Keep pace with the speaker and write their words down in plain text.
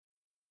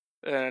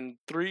And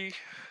three,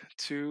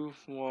 two,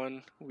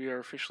 one, we are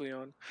officially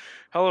on.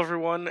 Hello,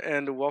 everyone,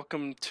 and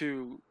welcome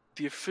to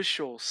the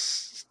official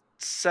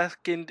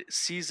second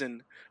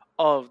season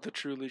of the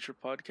True Leisure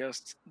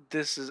Podcast.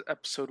 This is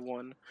episode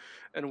one,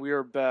 and we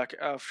are back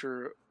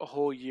after a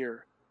whole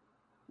year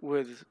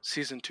with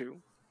season two.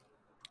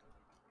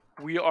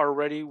 We are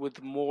ready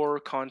with more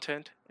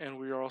content, and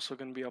we are also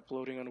going to be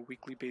uploading on a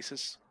weekly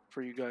basis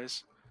for you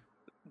guys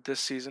this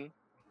season.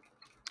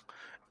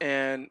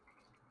 And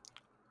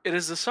it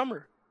is the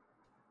summer.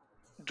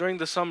 During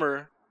the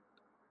summer,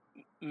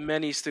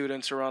 many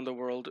students around the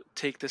world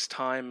take this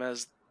time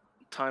as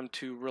time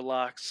to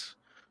relax,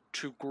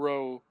 to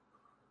grow,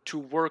 to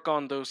work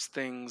on those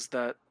things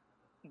that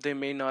they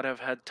may not have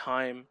had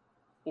time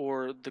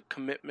or the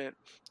commitment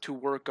to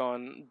work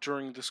on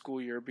during the school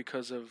year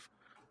because of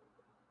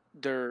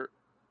their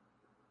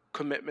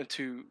commitment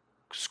to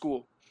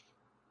school.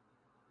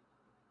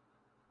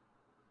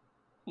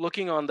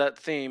 Looking on that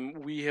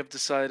theme, we have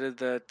decided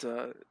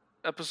that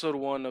episode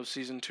one of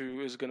season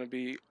two is going to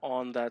be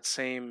on that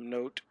same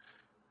note,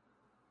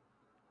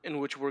 in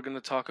which we're going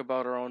to talk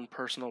about our own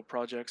personal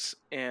projects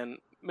and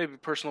maybe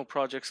personal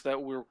projects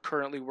that we're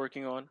currently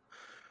working on,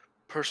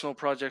 personal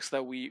projects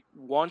that we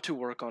want to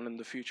work on in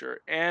the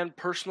future, and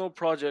personal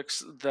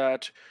projects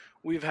that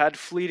we've had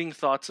fleeting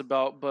thoughts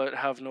about but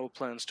have no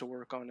plans to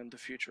work on in the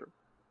future.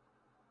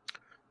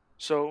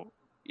 So,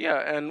 yeah,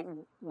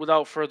 and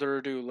without further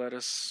ado, let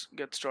us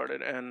get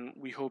started. And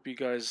we hope you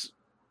guys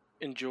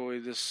enjoy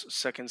this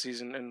second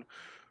season, and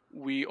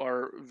we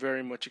are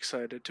very much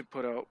excited to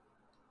put out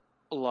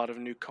a lot of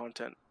new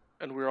content.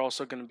 And we're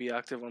also going to be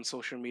active on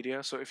social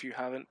media. So if you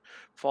haven't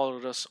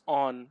followed us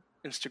on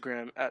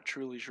Instagram at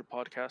True Leisure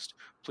Podcast,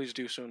 please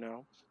do so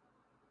now.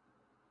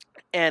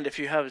 And if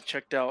you haven't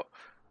checked out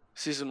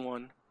season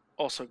one,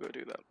 also go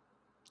do that.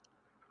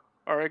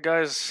 All right,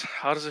 guys,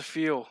 how does it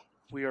feel?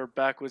 We are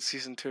back with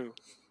season two.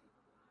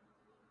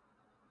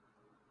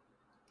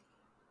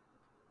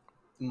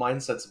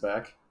 Mindset's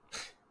back.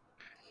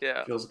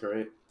 Yeah, Feels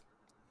great.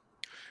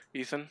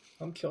 Ethan.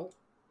 I'm Kill.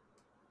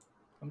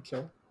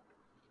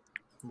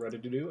 I'm ready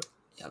to do it.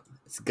 Yep,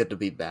 it's good to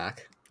be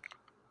back.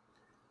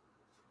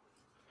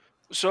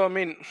 So, I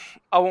mean,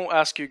 I won't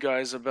ask you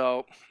guys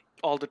about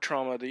all the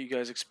trauma that you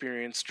guys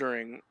experienced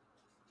during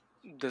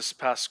this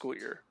past school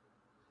year.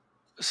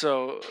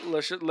 So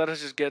let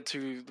us just get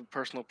to the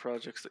personal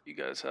projects that you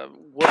guys have.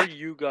 What are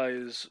you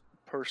guys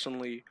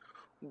personally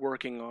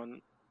working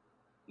on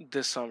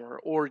this summer,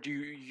 or do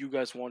you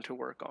guys want to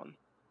work on?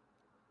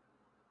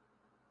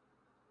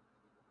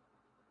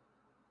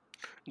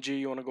 G,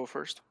 you want to go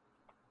first?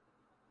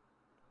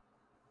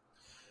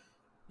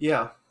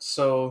 Yeah,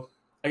 so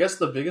I guess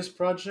the biggest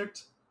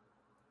project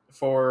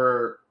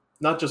for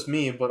not just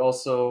me, but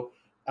also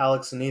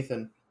Alex and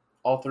Ethan,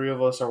 all three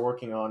of us are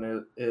working on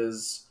it,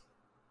 is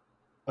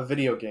a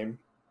video game.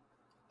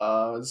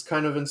 It's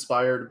kind of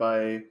inspired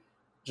by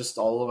just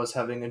all of us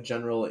having a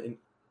general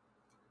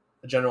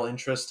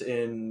interest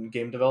in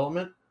game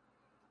development.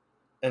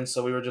 And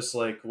so we were just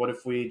like, what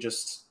if we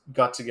just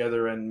got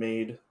together and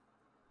made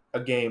a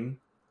game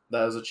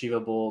that is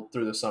achievable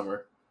through the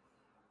summer?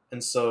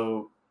 And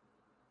so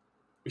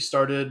we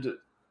started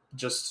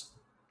just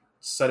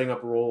setting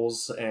up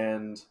roles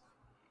and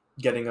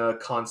getting a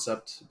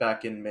concept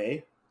back in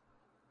May.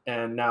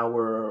 And now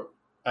we're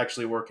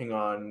actually working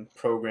on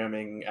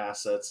programming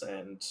assets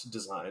and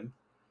design.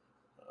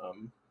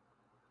 Um,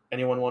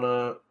 Anyone want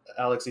to,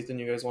 Alex, Ethan,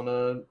 you guys want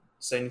to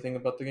say anything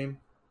about the game?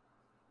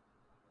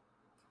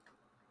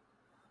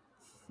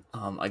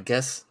 I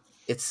guess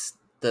it's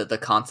the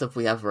concept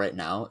we have right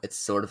now. It's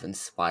sort of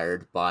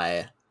inspired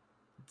by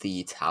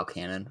the Tau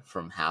cannon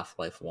from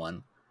Half-Life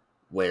 1,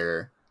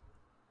 where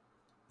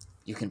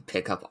you can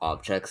pick up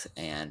objects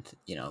and,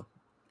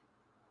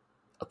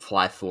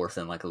 apply force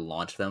and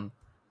launch them,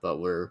 but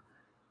we're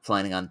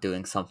planning on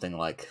doing something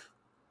like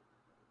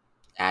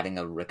adding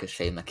a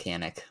ricochet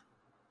mechanic,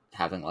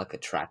 having a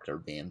tractor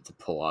beam to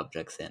pull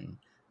objects in.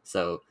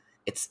 So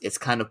it's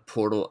kind of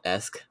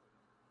Portal-esque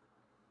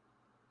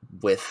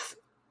with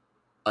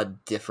a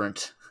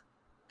different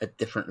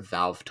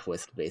Valve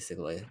twist,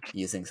 basically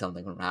using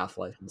something from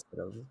Half-Life instead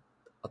of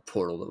a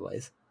Portal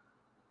device.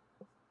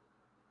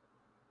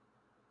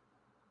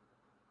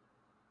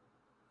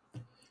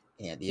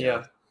 And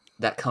Yeah.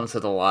 That comes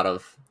with a lot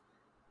of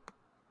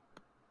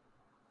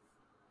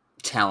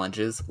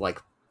challenges, like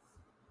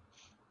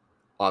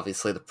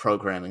obviously the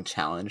programming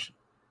challenge,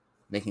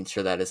 making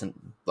sure that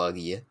isn't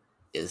buggy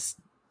is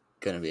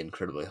going to be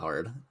incredibly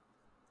hard.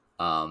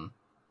 And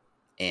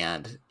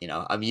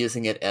I'm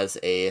using it as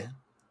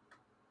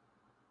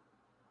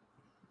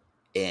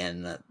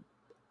an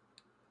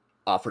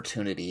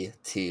opportunity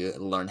to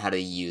learn how to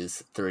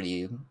use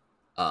 3D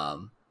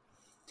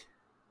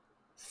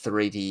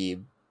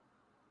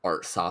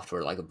art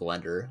software like a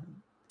Blender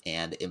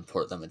and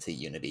import them into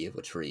Unity,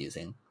 which we're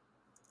using.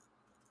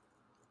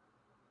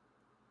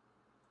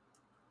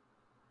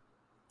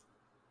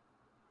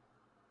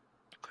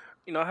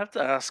 I have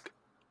to ask,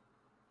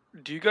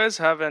 do you guys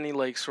have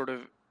any sort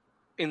of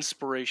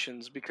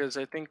inspirations, because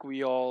I think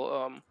we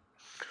all,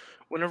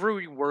 whenever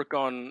we work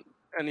on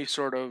any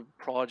sort of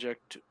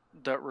project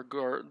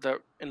that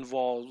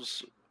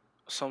involves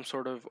some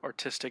sort of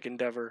artistic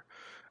endeavor,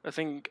 I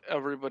think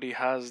everybody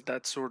has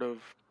that sort of,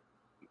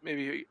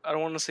 maybe I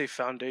don't want to say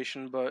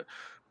foundation, but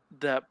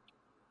that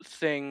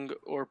thing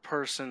or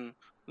person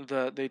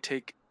that they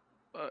take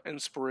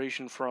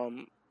inspiration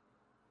from,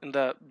 and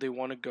that they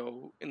want to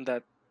go in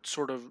that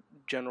sort of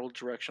general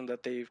direction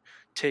that they've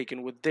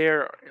taken with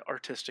their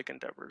artistic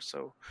endeavors.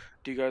 So,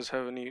 do you guys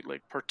have any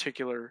like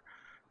particular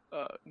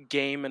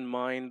game in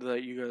mind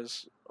that you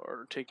guys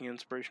are taking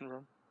inspiration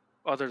from,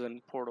 other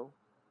than Portal?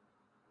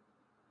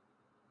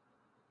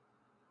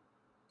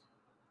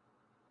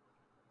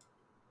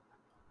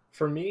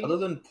 For Other me,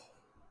 than,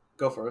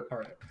 go for it. all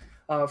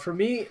right. For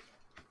me,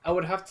 I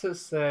would have to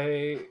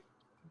say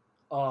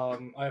I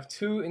have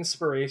two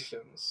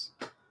inspirations.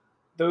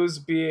 Those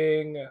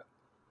being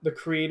the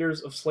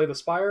creators of Slay the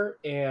Spire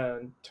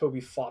and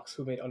Toby Fox,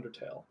 who made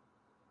Undertale.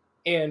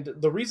 And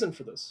the reason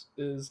for this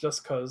is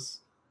just because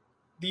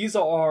these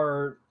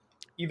are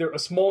either a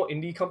small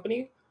indie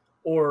company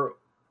or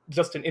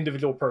just an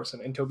individual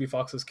person, in Toby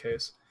Fox's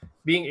case,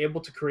 being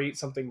able to create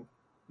something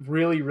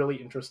really, really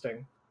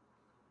interesting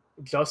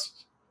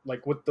just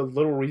like with the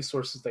little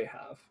resources they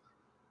have.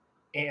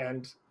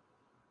 And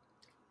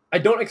I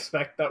don't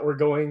expect that we're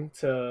going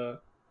to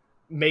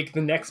make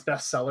the next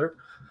bestseller,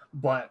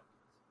 but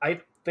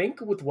I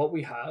think with what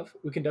we have,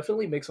 we can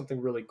definitely make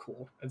something really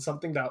cool and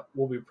something that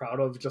we'll be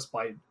proud of just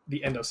by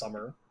the end of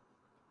summer.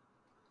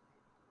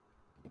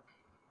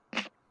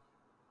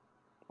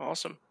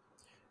 Awesome.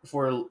 If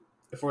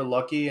we're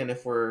lucky and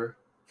if we're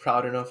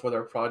proud enough with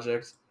our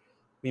project,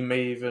 we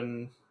may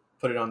even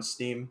put it on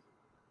Steam.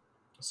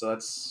 So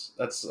that's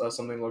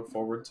something to look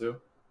forward to.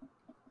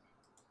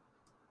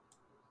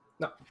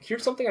 Now,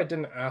 here's something I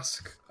didn't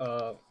ask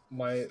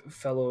my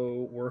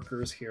fellow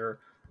workers here,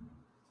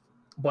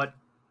 but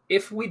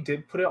if we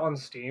did put it on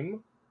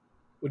Steam,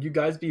 would you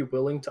guys be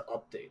willing to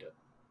update it?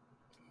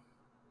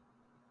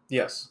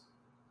 Yes.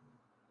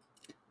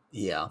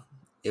 Yeah,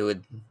 it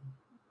would.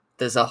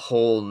 There's a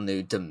whole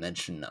new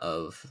dimension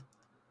of,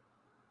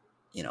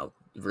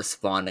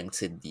 responding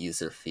to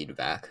user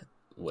feedback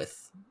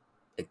with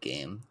a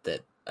game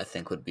that I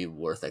think would be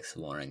worth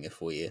exploring if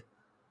we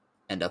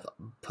end up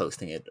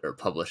posting it or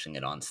publishing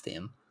it on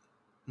Steam.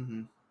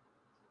 Mm-hmm.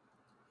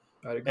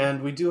 I'd agree.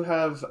 And we do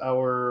have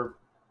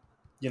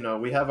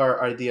we have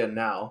our idea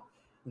now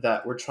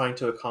that we're trying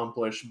to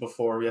accomplish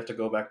before we have to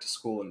go back to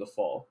school in the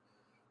fall.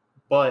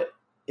 But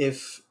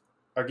if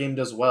our game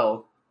does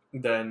well,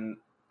 then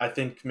I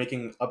think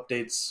making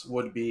updates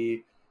would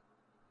be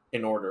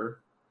in order,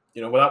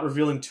 without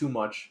revealing too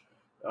much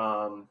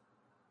of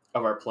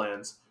our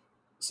plans.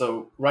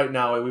 So right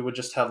now we would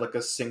just have like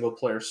a single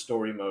player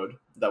story mode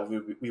that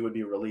we would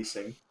be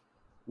releasing.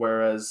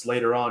 Whereas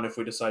later on, if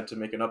we decide to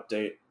make an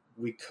update,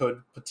 we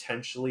could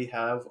potentially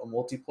have a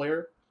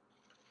multiplayer.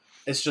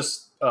 It's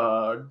just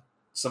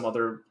some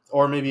other,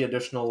 or maybe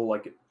additional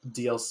like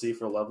DLC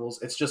for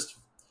levels. It's just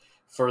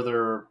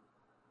further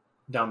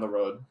down the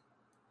road.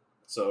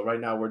 So right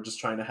now we're just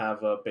trying to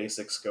have a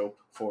basic scope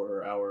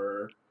for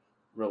our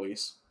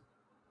release.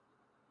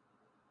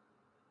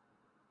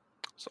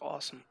 It's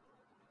awesome.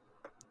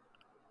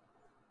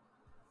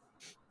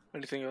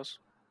 Anything else?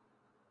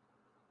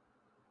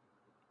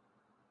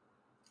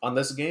 On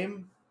this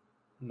game,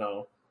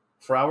 no.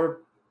 For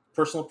our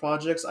personal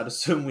projects, I'd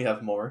assume we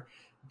have more.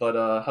 But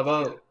how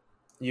about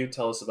you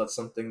tell us about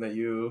something that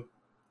you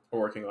are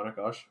working on,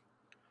 Akash?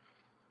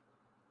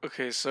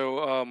 Okay, so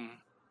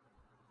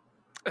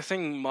I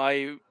think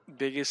my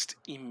biggest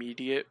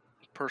immediate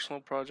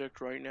personal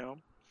project right now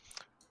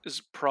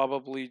is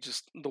probably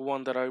just the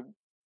one that I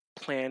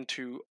plan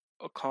to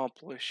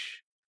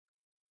accomplish,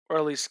 or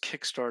at least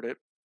kickstart it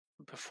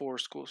before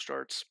school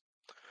starts,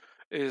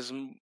 is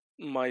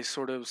my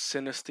sort of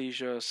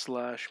synesthesia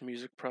slash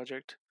music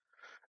project.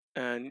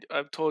 And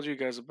I've told you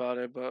guys about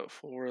it, but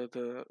for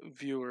the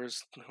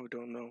viewers who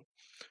don't know,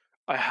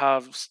 I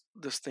have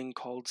this thing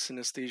called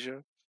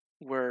synesthesia,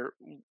 where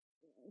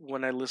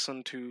when I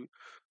listen to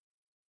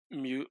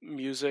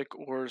music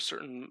or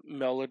certain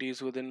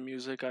melodies within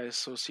music, I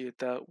associate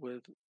that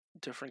with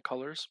different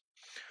colors.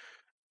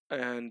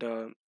 And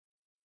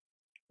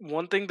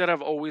one thing that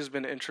I've always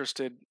been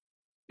interested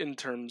in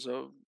terms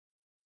of,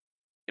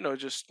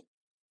 just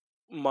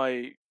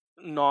my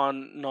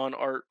non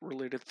art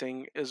related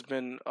thing has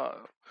been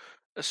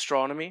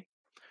astronomy,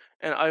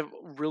 and I've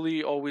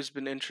really always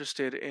been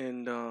interested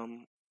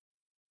in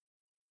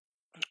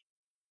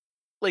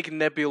like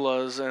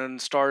nebulas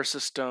and star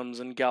systems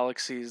and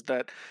galaxies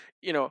that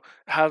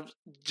have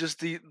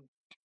just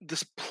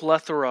this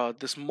plethora,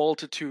 this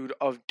multitude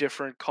of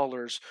different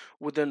colors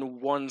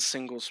within one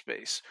single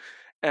space.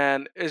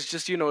 And it's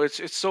just,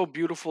 it's so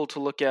beautiful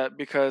to look at,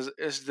 because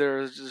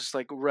there's just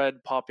like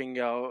red popping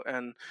out,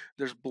 and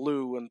there's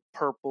blue and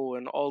purple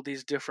and all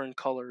these different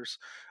colors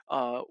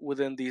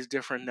within these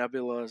different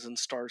nebulas and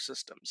star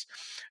systems.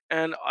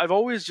 And I've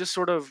always just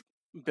sort of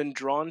been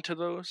drawn to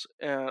those,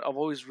 and I've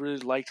always really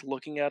liked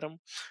looking at them.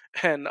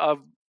 And I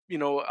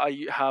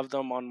have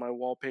them on my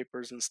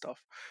wallpapers and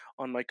stuff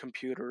on my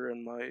computer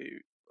and my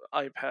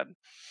iPad.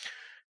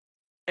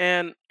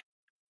 And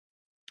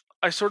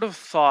I sort of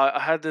thought I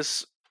had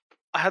this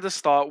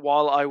thought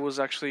while I was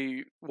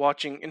actually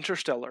watching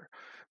Interstellar,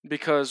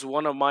 because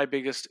one of my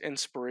biggest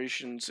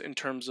inspirations in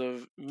terms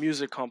of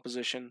music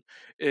composition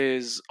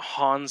is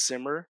Hans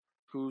Zimmer,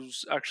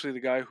 who's actually the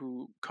guy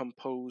who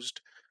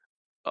composed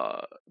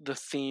the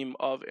theme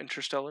of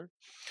Interstellar.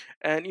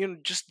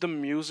 And just the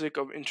music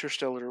of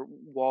Interstellar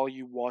while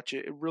you watch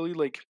it, it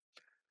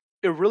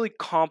really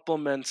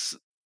complements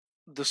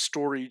the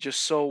story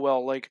just so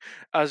well. Like,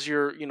 as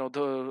you're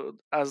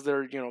as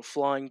they're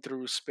flying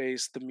through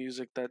space, the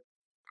music that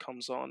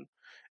comes on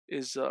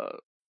is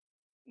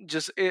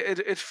just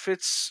it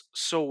fits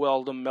so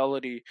well. The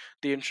melody,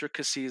 the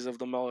intricacies of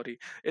the melody,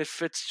 it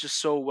fits just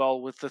so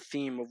well with the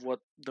theme of what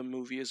the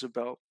movie is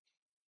about.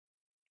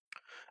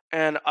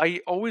 And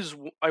I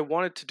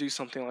wanted to do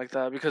something like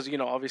that because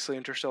obviously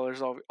Interstellar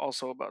is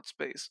also about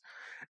space.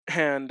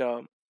 And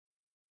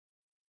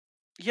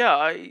yeah,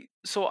 I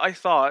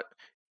thought,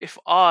 if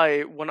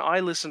I when I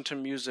listen to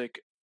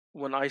music,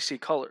 when I see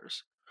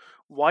colors,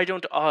 why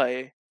don't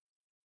I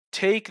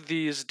take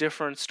these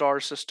different star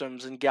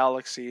systems and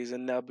galaxies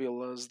and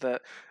nebulas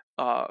that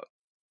uh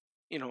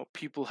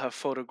people have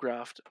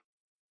photographed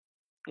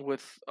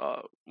with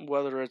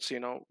whether it's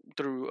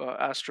through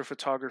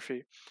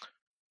astrophotography,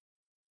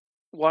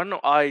 why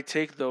don't I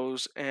take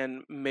those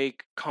and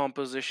make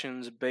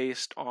compositions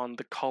based on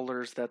the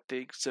colors that they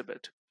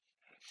exhibit?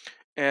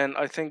 And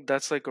I think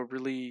that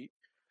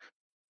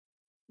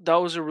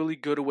was a really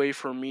good way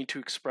for me to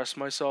express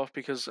myself,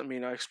 because I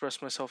mean, I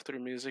express myself through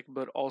music,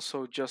 but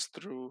also just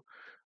through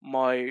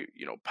my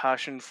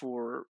passion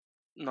for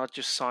not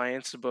just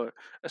science but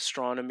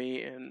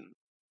astronomy and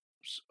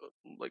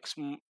s-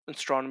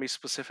 astronomy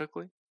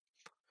specifically.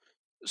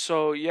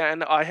 So yeah,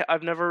 and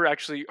I've never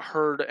actually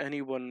heard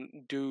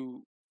anyone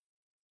do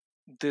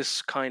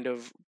this kind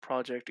of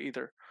project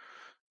either.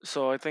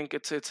 So I think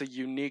it's a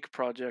unique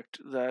project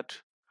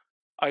that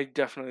I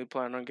definitely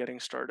plan on getting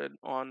started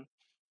on,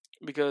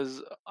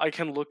 because I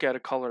can look at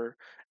a color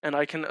and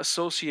I can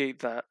associate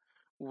that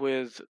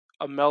with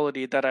a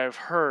melody that I've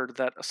heard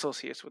that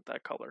associates with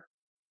that color.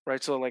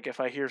 Right? So like, if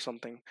I hear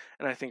something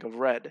and I think of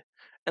red,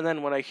 and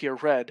then when I hear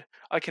red,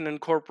 I can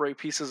incorporate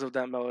pieces of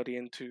that melody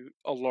into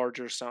a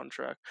larger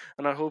soundtrack.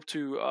 And I hope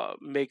to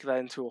make that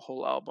into a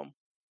whole album,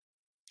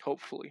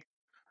 hopefully.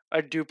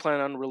 I do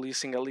plan on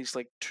releasing at least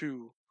like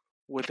two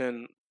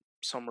within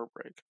summer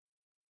break.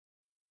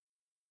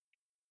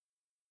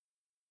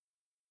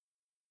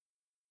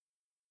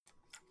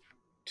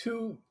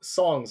 2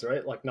 songs,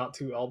 right? Like not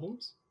 2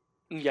 albums.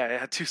 Yeah,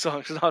 yeah, two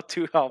songs, not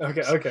two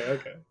Okay, albums. okay,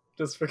 okay.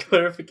 Just for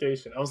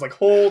clarification, I was like,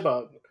 hold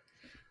up.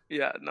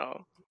 Yeah,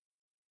 no,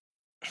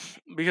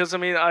 because I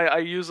mean, I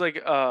use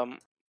like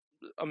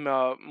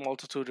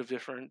multitude of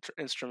different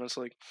instruments,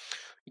 like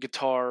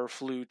guitar,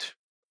 flute,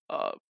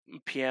 uh,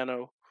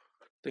 piano,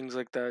 things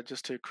like that,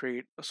 just to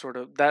create a sort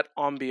of that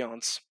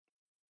ambiance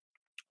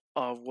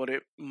of what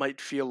it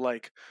might feel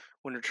like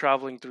when you're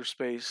traveling through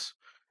space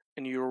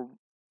and you're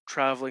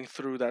traveling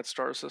through that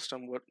star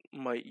system. What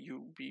might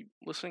you be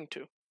listening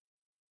to?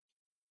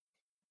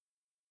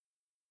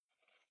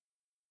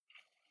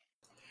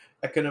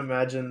 I can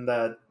imagine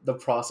that the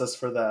process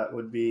for that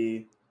would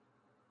be,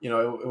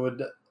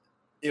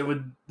 it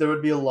would there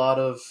would be a lot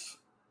of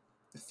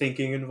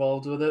thinking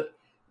involved with it.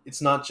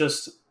 It's not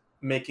just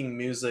making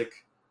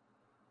music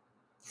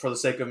for the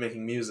sake of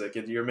making music.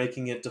 You're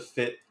making it to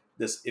fit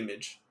this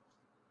image.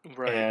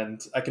 Right.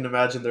 And I can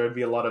imagine there would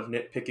be a lot of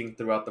nitpicking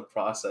throughout the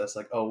process,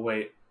 like, oh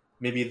wait,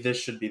 maybe this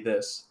should be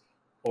this,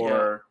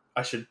 Yeah. or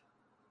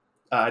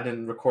I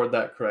didn't record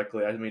that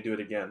correctly. I may do it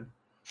again.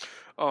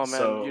 Oh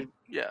man, So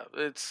yeah,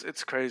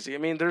 it's crazy. I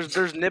mean, there's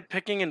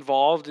nitpicking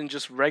involved in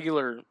just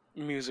regular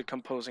music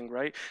composing,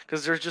 right?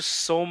 Because there's just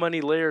so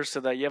many layers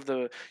to that. You have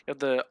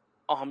the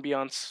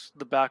ambiance,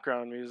 the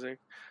background music,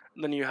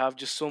 and then you have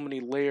just so many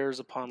layers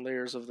upon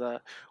layers of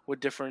that with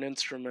different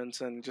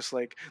instruments, and just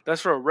like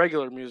that's for a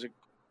regular music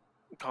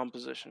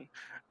composition.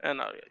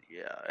 And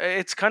yeah,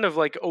 it's kind of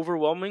like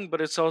overwhelming,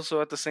 but it's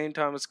also at the same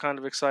time it's kind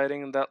of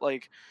exciting, and that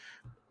like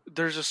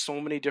there's just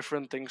so many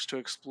different things to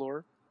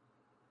explore.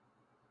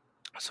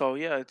 So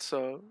yeah, it's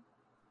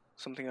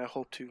something I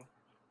hope to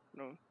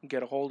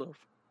get a hold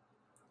of.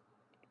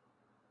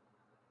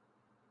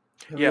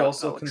 have you Yeah,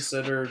 also Alex.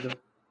 considered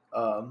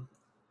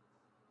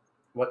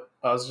what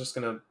I was just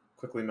gonna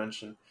quickly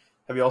mention?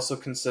 Have you also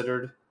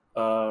considered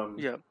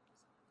Yeah.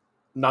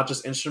 not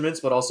just instruments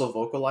but also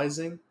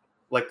vocalizing,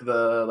 like in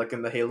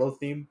the Halo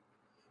theme?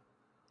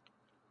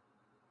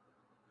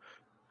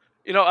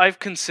 I've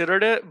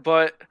considered it,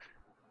 but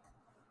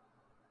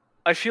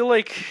I feel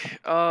like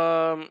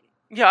yeah,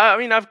 I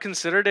mean I've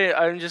considered it.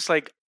 I'm just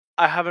like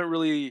I haven't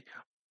really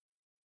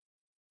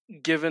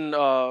given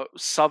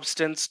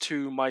substance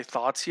to my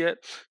thoughts yet.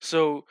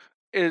 So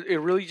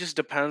it really just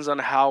depends on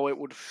how it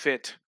would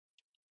fit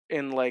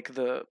in like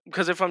the,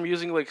 because if I'm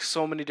using like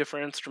so many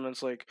different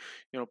instruments, like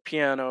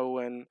piano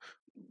and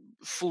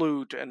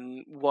flute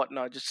and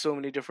whatnot, just so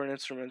many different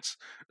instruments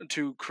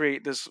to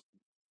create this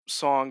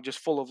song just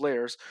full of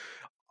layers,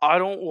 I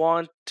don't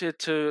want it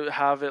to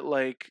have it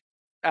like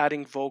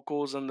adding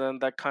vocals and then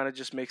that kind of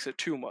just makes it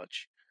too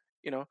much,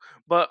 you know.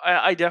 But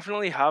I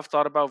definitely have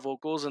thought about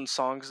vocals in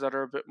songs that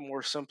are a bit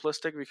more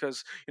simplistic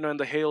because, in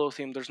the Halo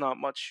theme, there's not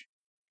much,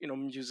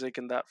 music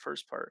in that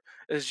first part.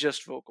 It's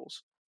just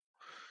vocals.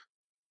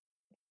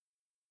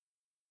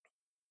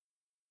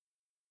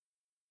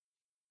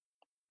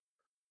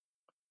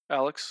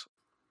 Alex?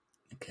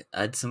 Okay,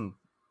 I had some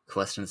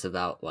questions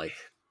about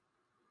like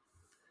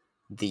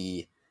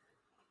the,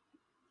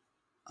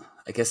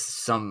 I guess,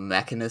 some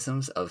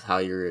mechanisms of how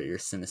your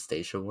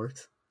synesthesia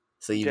works.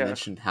 So you Yeah.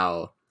 mentioned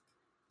how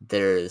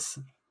there's,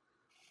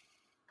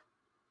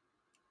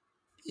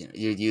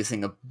 you're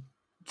using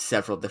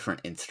several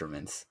different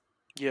instruments.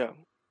 Yeah.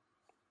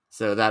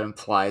 So that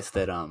implies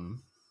that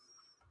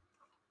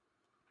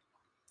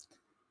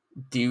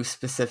do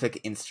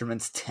specific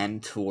instruments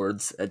tend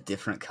towards a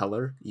different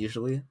color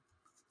usually?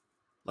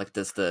 Like,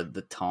 does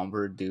the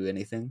timbre do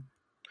anything?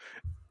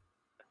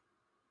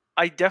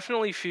 I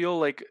definitely feel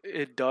like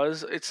it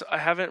does. I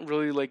haven't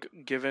really like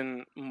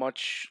given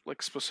much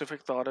like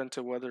specific thought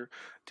into whether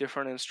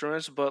different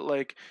instruments, but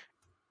like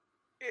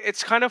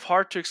it's kind of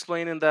hard to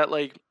explain in that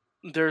like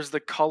there's the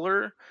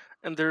color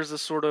and there's a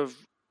sort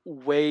of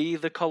way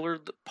the color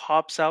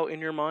pops out in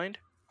your mind.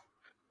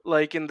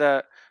 Like in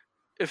that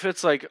if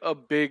it's like a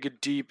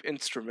big deep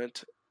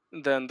instrument,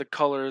 then the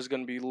color is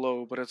going to be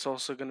low, but it's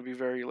also going to be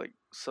very like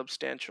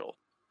substantial.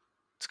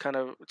 It's kind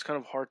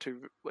of hard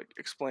to like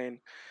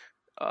explain.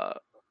 Uh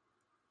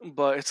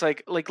but it's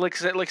like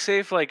say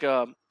if like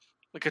a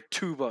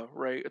tuba,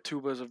 right? A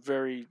tuba is a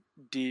very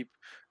deep,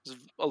 there's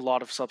a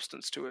lot of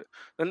substance to it.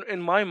 Then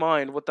in my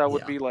mind, what that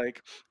would Yeah. be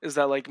like is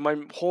that like my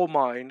whole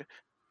mind,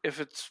 if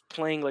it's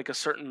playing like a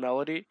certain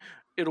melody,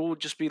 it'll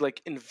just be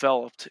like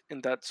enveloped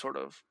in that sort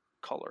of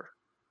color.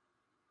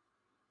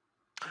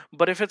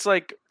 But if it's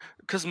like,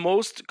 because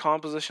most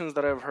compositions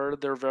that I've heard,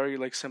 they're very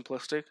like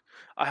simplistic.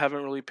 I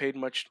haven't really paid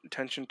much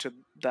attention to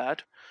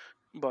that,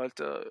 but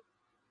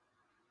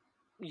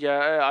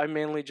yeah, I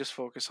mainly just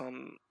focus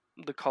on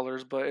the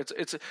colors, but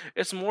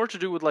it's more to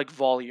do with like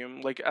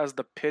volume. Like as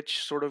the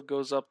pitch sort of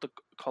goes up, the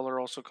color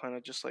also kind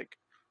of just like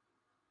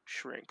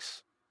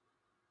shrinks.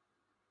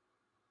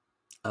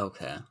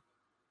 Okay.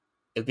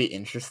 It'd be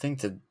interesting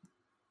to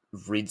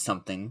read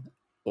something,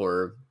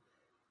 or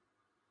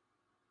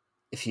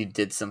if you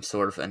did some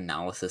sort of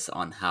analysis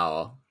on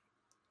how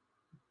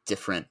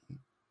different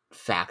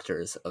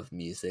factors of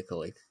music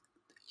like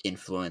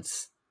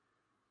influence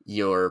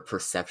your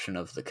perception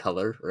of the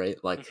color,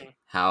 right? Like Hmm.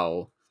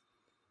 how,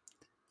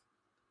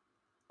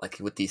 like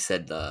what you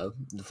said, the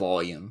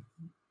volume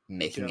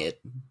making Yeah,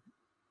 it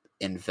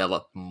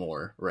envelop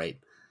more, right?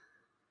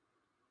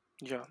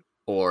 yeah,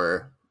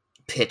 Or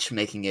pitch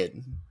making it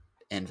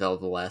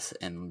envelop less,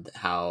 and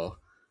how,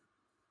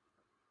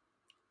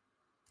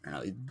 I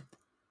don't know,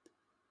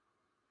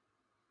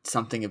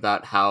 something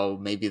about how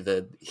maybe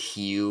the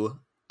hue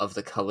of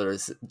the color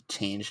is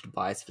changed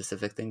by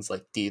specific things.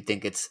 Like, do you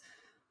think it's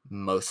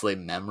mostly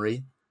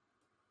memory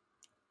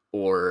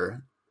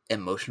or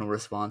emotional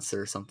response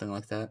or something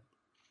like that?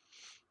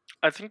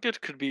 I think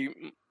it could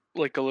be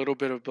like a little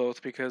bit of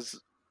both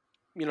because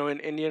in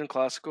Indian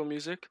classical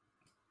music,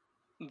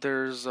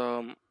 there's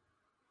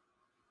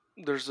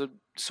there's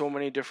so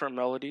many different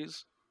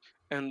melodies,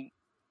 and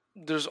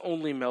there's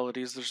only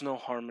melodies. There's no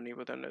harmony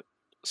within it.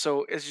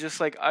 So it's just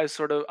like I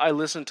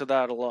listen to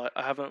that a lot.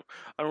 I don't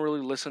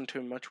really listen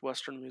to much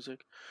Western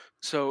music,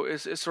 so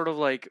it's sort of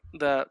like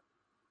that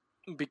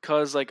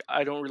because like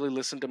I don't really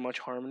listen to much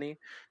harmony.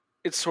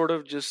 It's sort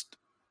of just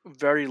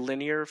very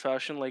linear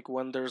fashion. Like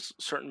when there's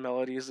certain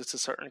melodies, it's a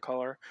certain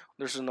color.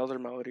 There's another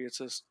melody,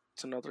 it's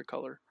another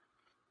color.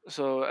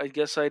 So I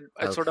guess I'd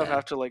sort of Okay.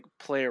 have to like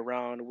play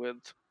around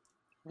with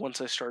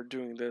once I start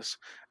doing this,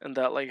 and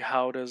that like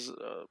how does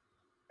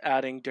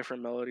adding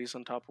different melodies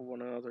on top of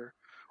one another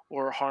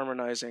or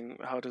harmonizing,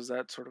 how does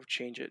that sort of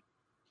change it?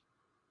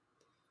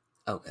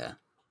 Okay.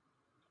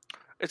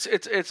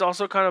 It's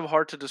also kind of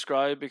hard to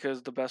describe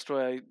because the best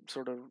way I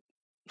sort of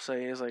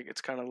say is like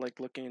it's kind of like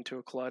looking into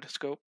a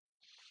kaleidoscope.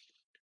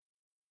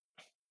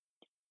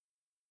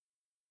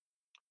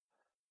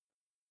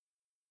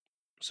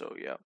 So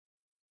yeah.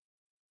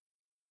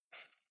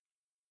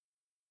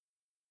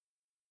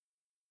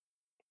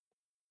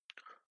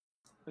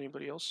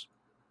 Anybody else?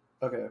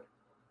 Okay.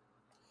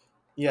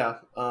 Yeah.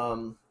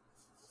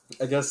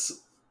 I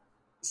guess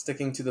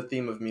sticking to the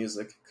theme of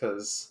music,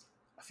 because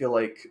I feel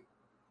like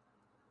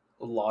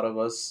a lot of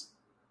us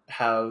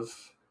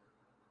have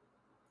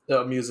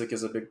music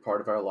is a big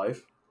part of our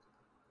life.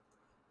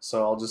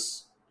 So I'll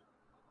just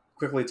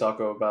quickly talk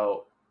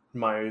about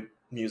my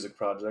music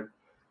project.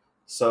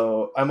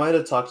 So I might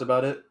have talked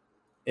about it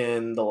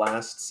in the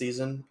last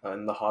season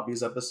in the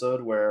hobbies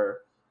episode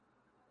where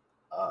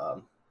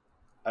um,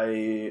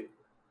 I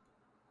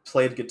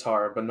played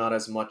guitar, but not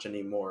as much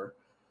anymore.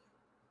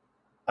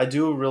 I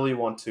do really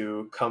want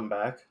to come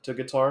back to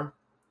guitar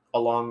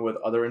along with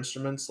other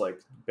instruments like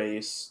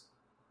bass,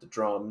 the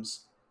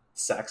drums,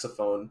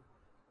 saxophone,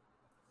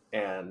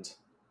 and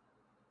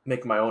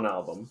make my own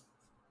album.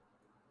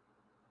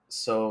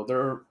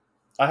 So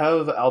I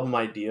have album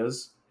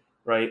ideas,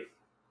 right?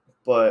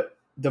 But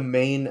the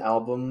main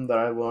album that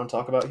I want to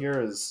talk about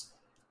here is,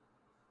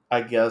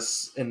 I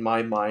guess, in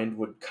my mind,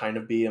 would kind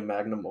of be a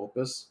magnum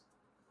opus,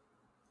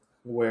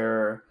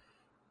 where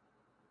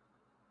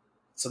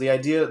so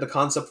the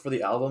concept for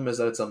the album is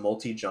that it's a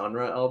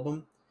multi-genre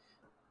album.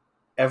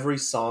 Every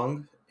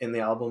song in the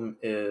album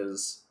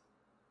is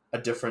a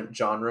different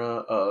genre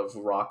of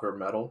rock or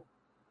metal.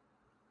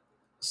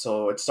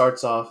 So it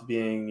starts off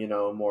being,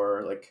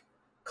 more like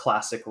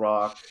classic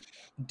rock,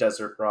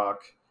 desert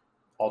rock,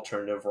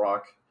 alternative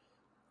rock,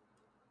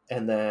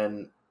 and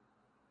then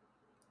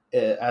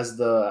as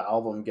the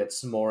album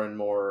gets more and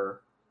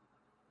more,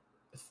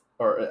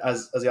 or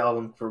as the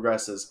album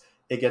progresses,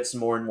 it gets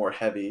more and more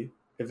heavy,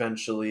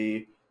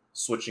 eventually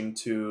switching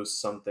to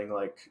something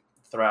like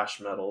thrash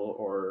metal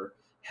or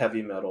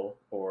heavy metal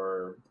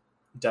or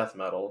death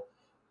metal.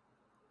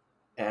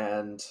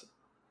 And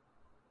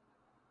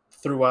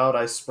throughout,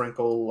 I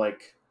sprinkle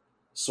like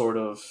sort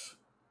of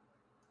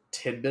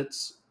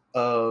tidbits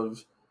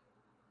of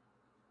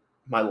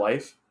my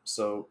life.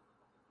 So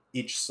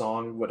each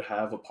song would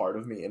have a part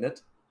of me in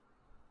it.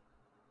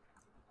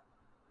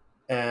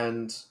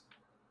 And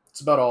it's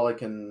about all I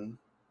can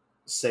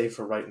say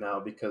for right now,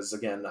 because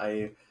again,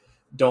 I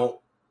don't,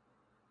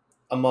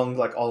 among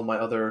like all my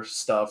other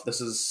stuff,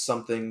 this is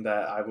something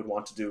that I would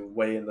want to do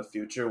way in the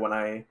future when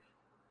I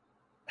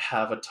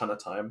have a ton of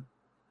time.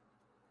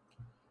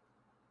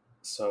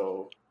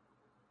 So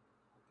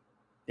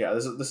yeah,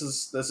 this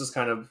is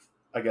kind of,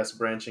 I guess,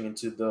 branching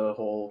into the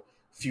whole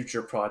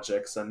future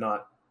projects and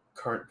not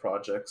current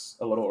projects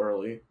a little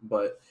early,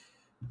 but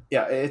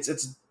yeah,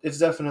 it's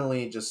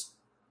definitely just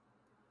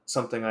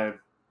something I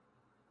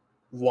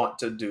want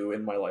to do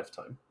in my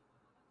lifetime.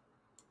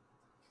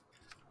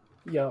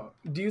 Yeah.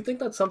 Do you think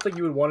that's something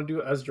you would want to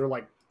do as your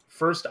like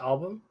first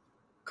album?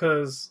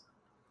 Because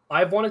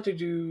I've wanted to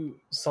do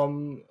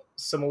some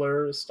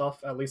similar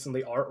stuff, at least in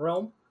the art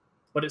realm,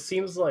 but it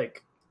seems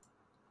like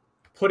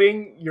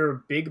putting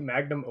your big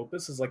magnum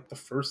opus is like the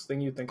first thing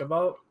you think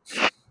about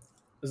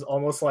is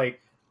almost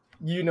like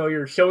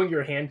you're showing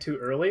your hand too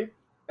early,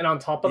 and on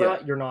top of Yeah.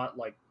 that you're not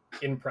like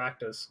in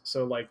practice,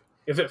 so like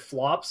if it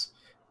flops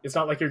it's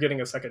not like you're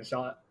getting a second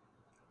shot.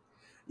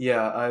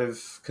 Yeah,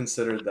 I've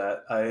considered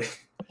that. I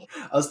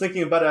was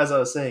thinking about it as I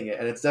was saying it,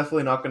 and it's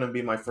definitely not going to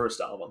be my first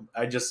album.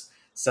 I just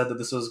said that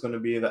this was going to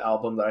be the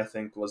album that I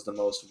think was the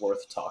most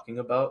worth talking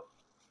about.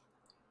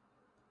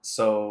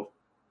 So,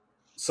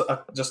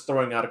 just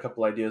throwing out a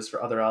couple ideas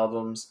for other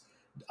albums.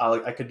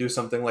 I could do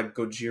something like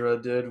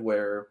Gojira did,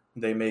 where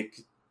they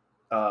make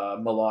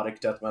melodic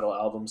death metal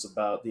albums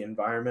about the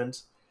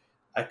environment.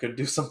 I could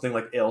do something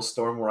like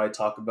Ailstorm, where I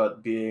talk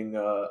about being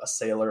a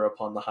sailor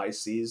upon the high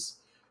seas.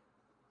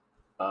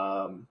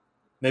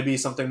 Maybe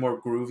something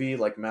more groovy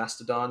like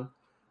Mastodon.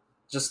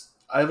 Just,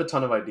 I have a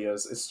ton of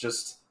ideas. It's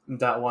just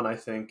that one I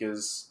think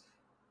is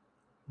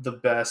the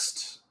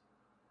best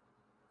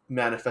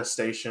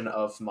manifestation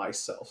of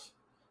myself,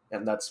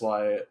 and that's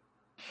why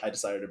I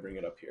decided to bring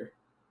it up here.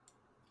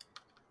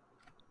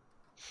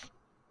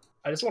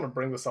 I just want to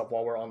bring this up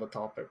while we're on the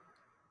topic.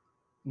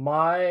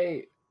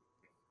 My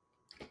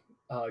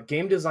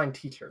game design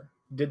teacher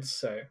did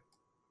say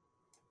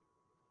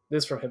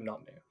this, from him,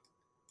 not me,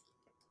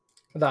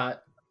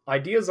 that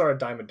ideas are a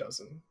dime a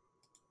dozen.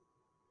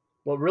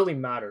 What really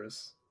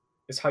matters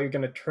is how you're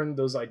going to turn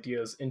those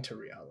ideas into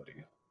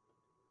reality.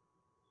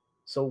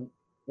 So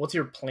what's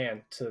your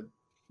plan to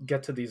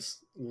get to these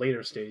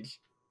later stage?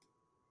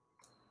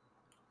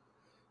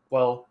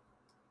 Well,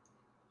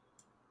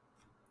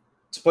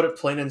 to put it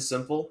plain and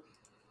simple,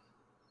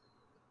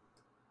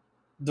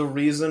 the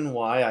reason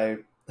why I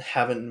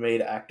haven't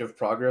made active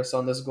progress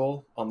on this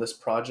goal, on this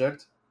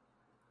project,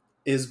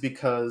 is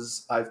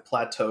because I've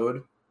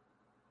plateaued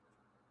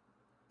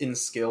in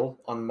skill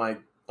on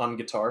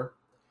guitar,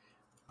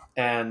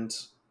 and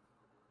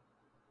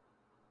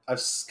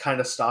I've kind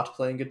of stopped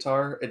playing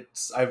guitar.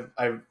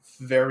 I've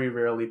very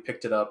rarely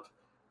picked it up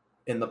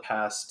in the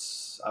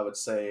past, I would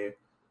say,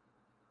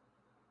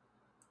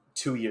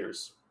 2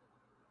 years.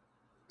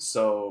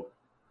 So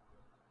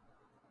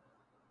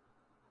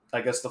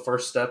I guess the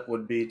first step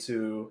would be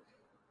to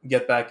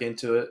get back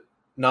into it.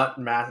 Not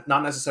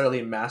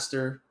necessarily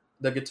master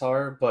the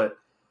guitar, but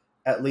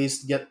at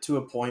least get to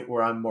a point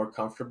where I'm more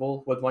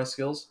comfortable with my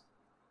skills.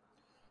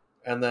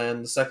 And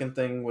then the second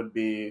thing would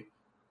be,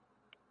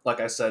 like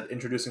I said,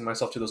 introducing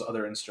myself to those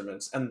other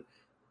instruments. And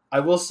I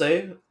will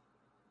say,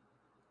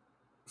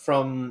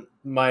 from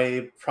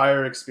my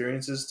prior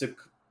experiences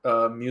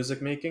to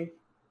music making,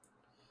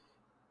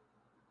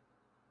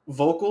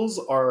 vocals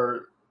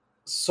are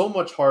so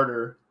much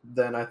harder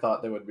than I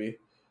thought they would be.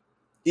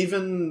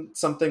 Even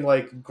something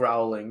like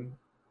growling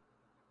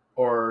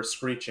or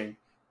screeching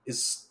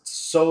takes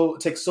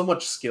so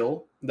much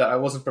skill that I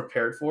wasn't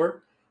prepared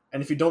for.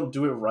 And if you don't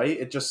do it right,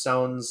 it just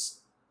sounds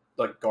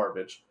like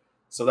garbage.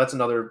 So that's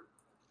another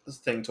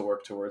thing to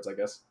work towards, I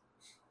guess.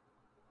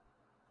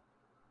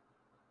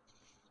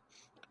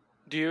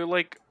 Do you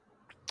like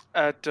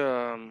at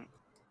your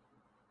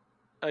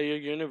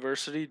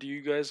university? Do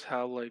you guys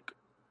have like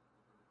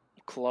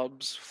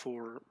clubs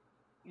for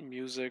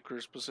music or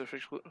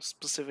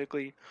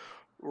specifically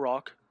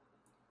rock?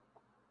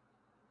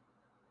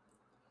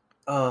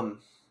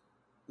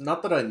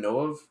 Not that I know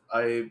of.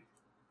 I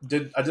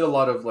did a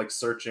lot of like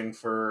searching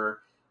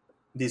for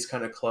these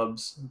kind of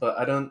clubs, but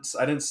I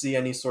didn't see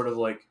any sort of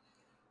like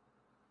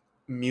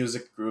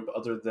music group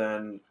other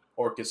than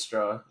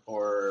orchestra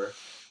or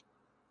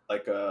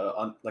like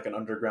like an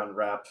underground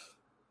rap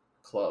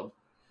club.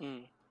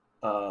 Mm.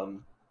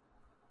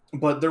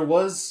 But there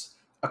was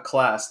a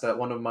class that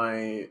one of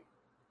my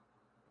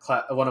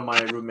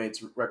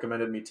roommates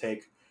recommended me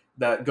take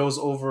that goes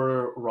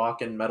over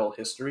rock and metal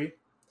history.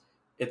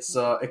 It's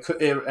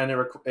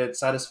it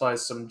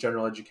satisfies some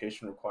general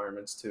education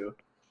requirements too,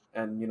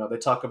 and they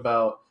talk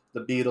about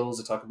the Beatles,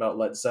 they talk about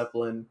Led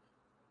Zeppelin,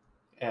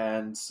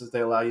 and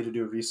they allow you to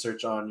do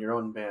research on your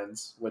own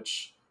bands.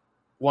 Which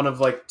one of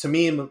like to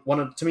me one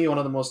of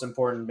the most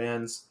important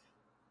bands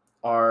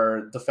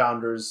are the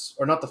founders,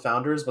 or not the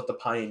founders, but the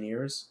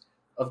pioneers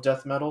of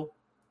death metal.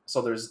 So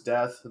there's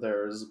Death,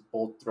 there's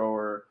Bolt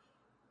Thrower,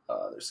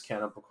 there's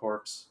Cannibal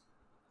Corpse.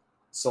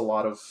 It's a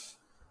lot of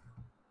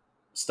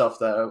stuff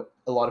that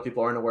a lot of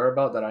people aren't aware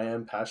about that I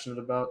am passionate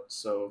about.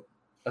 So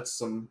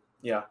that's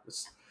yeah.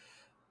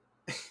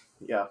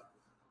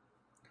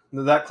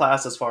 That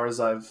class, as far as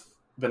I've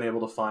been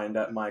able to find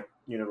at my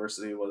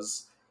university,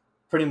 was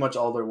pretty much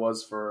all there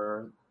was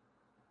for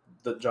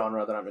the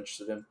genre that I'm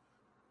interested in.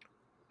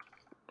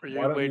 Are you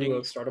Why don't waiting?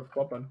 you start a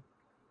club then?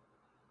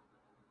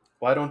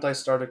 Why don't I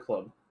start a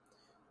club?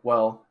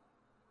 Well,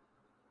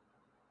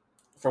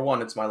 for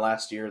one, it's my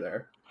last year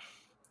there,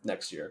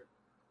 next year.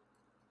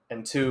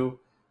 And two,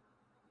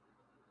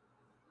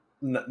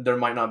 there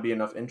might not be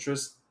enough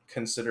interest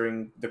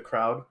considering the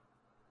crowd.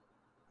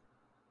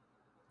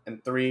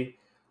 And three,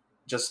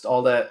 just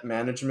all that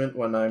management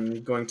when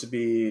I'm going to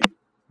be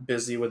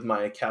busy with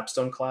my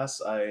capstone class.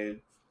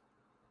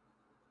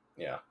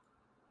 Yeah.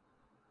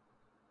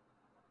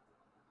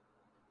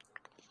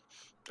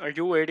 Are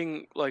you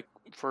waiting like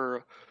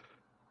for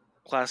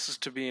classes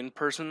to be in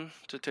person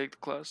to take the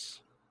class?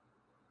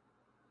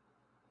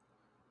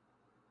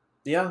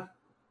 Yeah.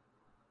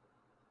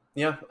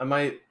 Yeah, I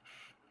might.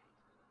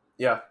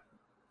 Yeah.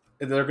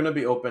 They're going to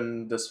be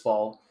open this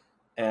fall.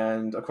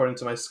 And according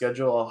to my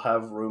schedule, I'll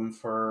have room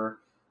for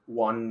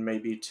one,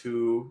 maybe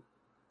two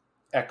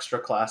extra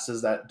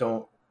classes that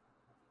don't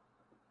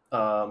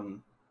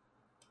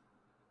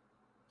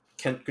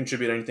can't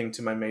contribute anything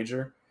to my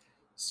major.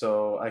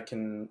 So I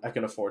can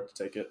afford to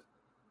take it.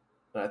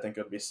 And I think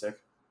it would be sick.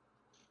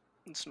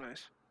 That's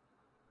nice.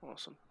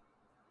 Awesome.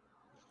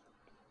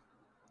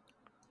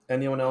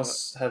 Anyone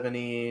else have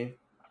any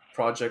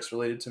projects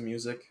related to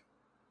music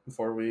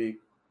before we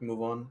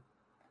move on?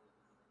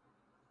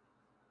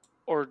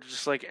 Or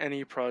just like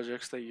any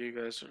projects that you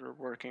guys are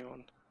working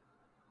on?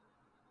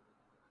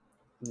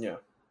 Yeah.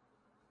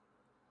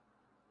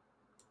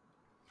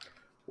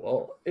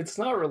 Well, it's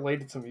not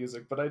related to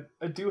music, but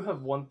I do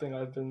have one thing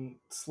I've been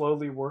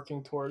slowly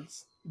working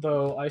towards,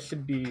 though I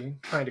should be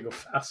trying to go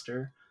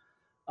faster.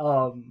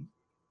 Um,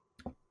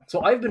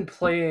 so I've been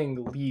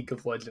playing League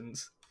of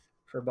Legends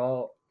for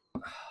about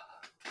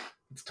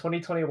it's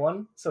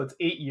 2021, so it's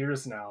 8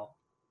 years now,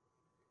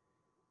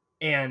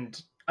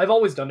 and I've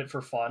always done it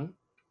for fun.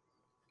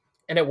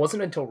 And it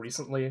wasn't until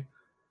recently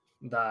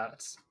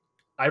that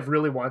I've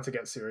really wanted to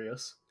get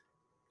serious.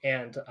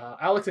 And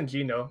Alex and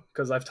G know,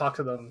 because I've talked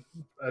to them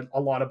a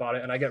lot about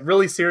it, and I get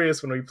really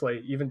serious when we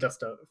play, even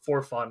just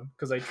for fun,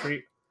 because I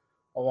treat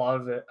a lot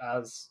of it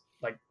as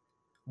like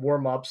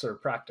warm-ups or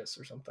practice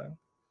or something.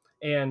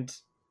 And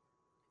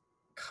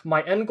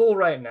my end goal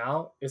right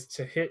now is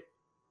to hit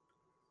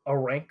a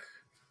rank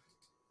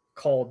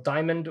called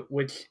Diamond,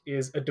 which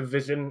is a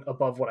division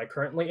above what I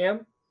currently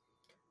am.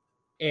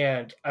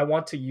 And I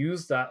want to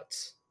use that,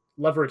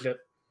 leverage it,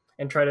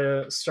 and try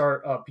to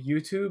start up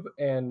YouTube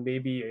and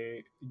maybe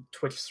a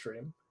Twitch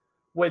stream,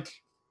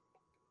 which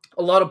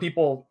a lot of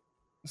people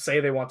say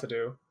they want to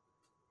do.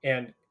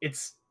 And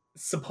it's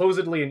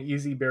supposedly an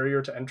easy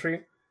barrier to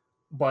entry,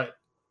 but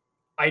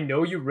I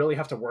know you really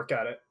have to work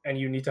at it and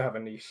you need to have a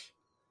niche.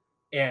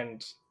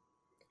 And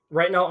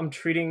right now I'm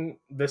treating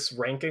this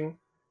ranking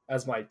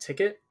as my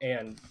ticket,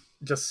 and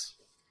just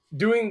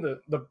doing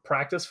the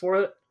practice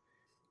for it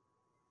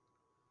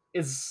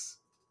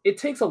it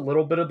takes a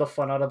little bit of the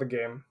fun out of the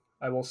game,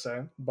 I will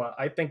say, but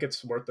I think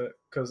it's worth it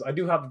because I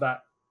do have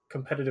that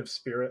competitive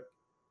spirit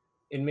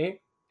in me,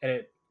 and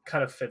it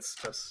kind of fits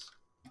just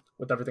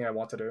with everything I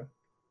want to do.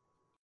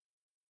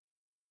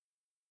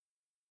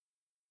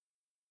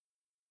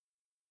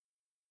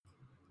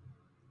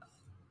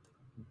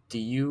 Do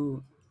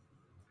you,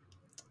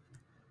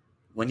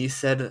 when you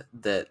said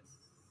that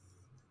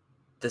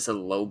there's a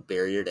low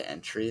barrier to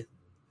entry,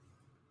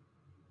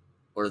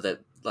 or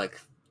that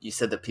like you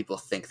said that people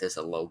think there's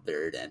a low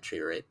barrier to entry,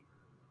 right?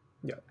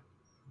 Yeah.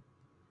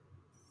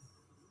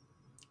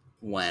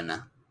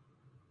 when,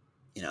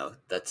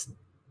 that's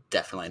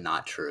definitely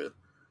not true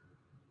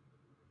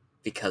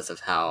because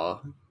of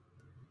how,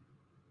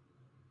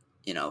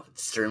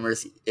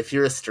 streamers, if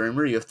you're a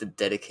streamer, you have to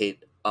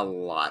dedicate a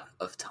lot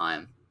of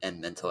time and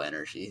mental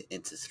energy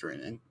into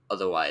streaming.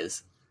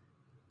 Otherwise,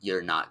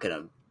 you're not going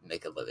to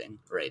make a living,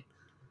 right?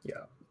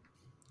 Yeah.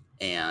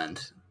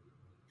 And,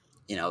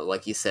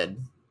 like you said,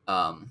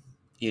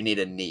 you need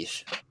a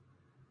niche.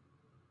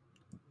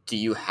 Do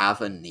you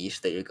have a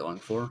niche that you're going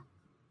for?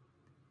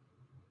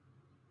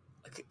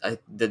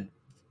 The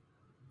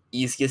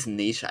easiest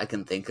niche I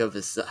can think of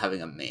is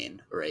having a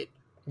main, right?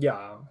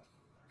 Yeah,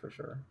 for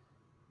sure.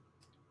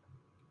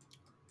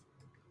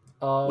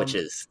 Which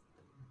is,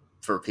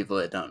 for people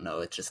that don't know,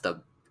 it's just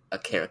a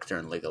character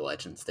in League of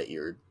Legends that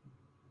you're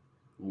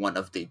one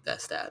of the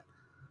best at,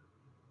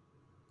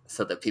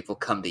 so that people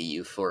come to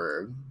you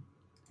for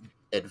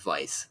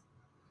advice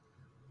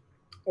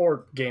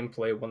or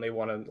gameplay when they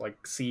want to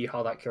like see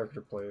how that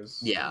character plays.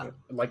 Yeah.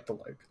 Like.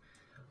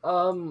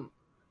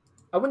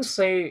 I wouldn't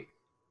say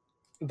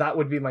that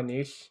would be my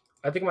niche.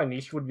 I think my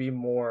niche would be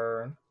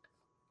more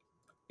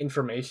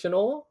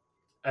informational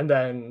and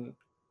then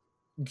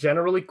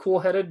generally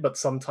cool-headed, but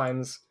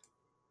sometimes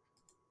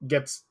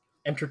gets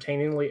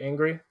entertainingly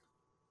angry.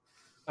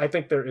 I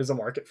think there is a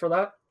market for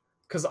that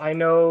because I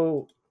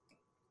know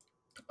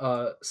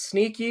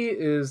Sneaky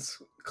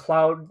is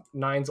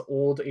Cloud9's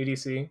old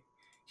ADC.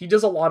 He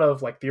does a lot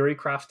of like theory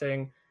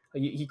crafting.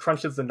 He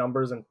crunches the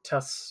numbers and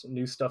tests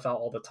new stuff out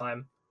all the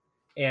time.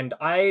 And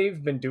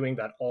I've been doing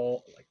that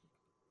all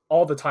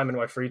the time in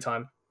my free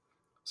time.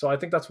 So I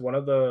think that's one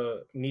of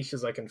the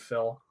niches I can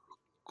fill.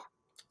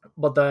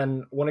 But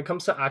then when it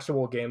comes to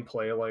actual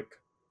gameplay, like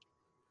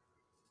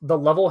the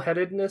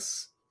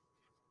level-headedness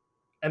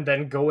and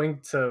then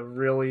going to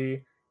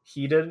really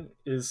heated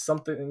is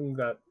something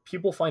that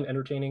people find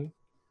entertaining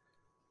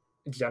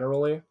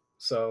generally.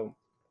 So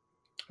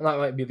that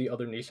might be the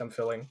other niche I'm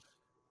filling.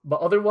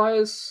 But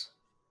otherwise,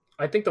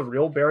 I think the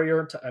real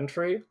barrier to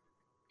entry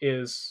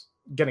is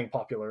getting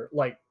popular.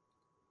 Like,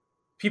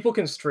 people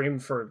can stream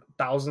for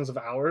thousands of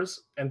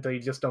hours and they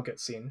just don't get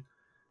seen.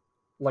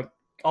 Like,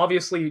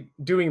 obviously,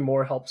 doing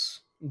more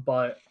helps,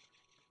 but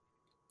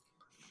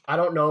I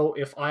don't know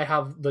if I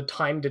have the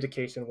time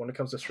dedication when it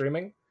comes to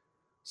streaming.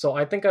 So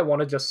I think I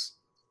want to just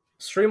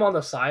stream on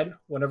the side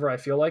whenever I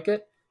feel like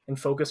it and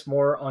focus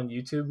more on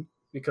YouTube,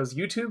 because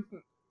YouTube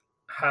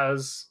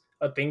has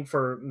a thing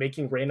for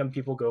making random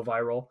people go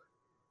viral,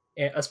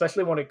 and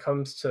especially when it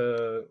comes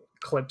to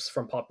clips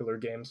from popular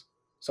games.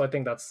 So I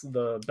think that's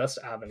the best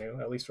avenue,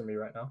 at least for me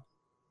right now.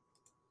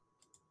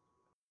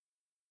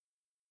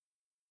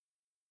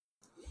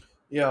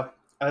 Yeah,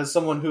 as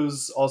someone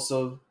who's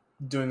also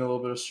doing a little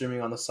bit of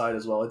streaming on the side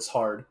as well, it's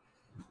hard,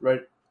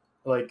 right?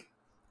 Like,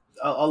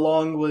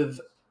 along with,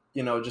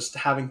 just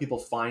having people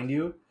find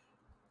you,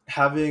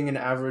 having an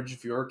average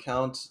viewer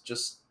count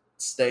just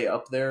stay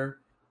up there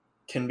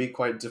can be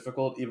quite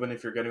difficult, even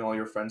if you're getting all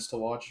your friends to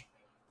watch.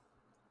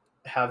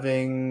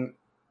 Having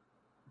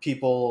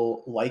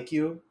people like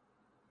you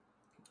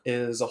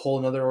is a whole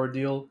nother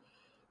ordeal.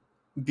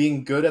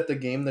 Being good at the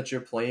game that you're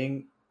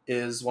playing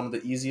is one of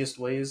the easiest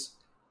ways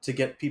to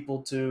get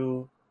people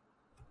to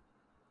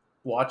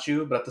watch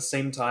you, but at the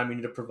same time, you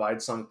need to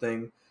provide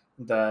something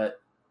that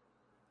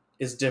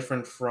is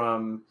different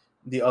from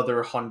the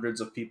other hundreds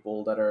of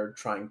people that are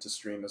trying to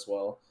stream as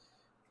well.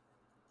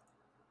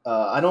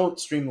 I don't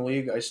stream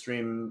League, I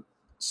stream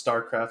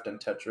StarCraft and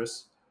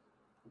Tetris,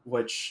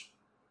 which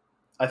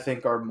I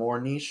think are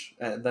more niche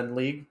than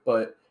League,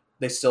 but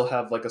they still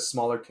have like a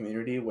smaller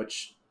community,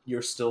 which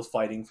you're still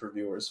fighting for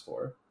viewers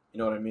for. You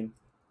know what I mean?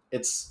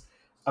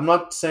 I'm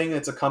not saying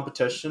it's a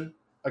competition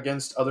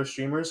against other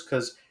streamers,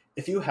 because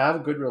if you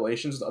have good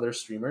relations with other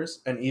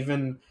streamers and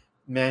even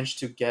manage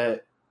to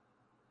get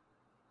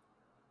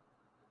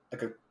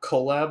like a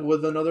collab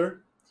with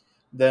another,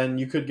 then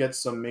you could get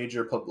some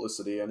major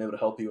publicity and it would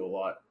help you a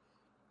lot.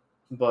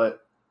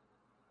 But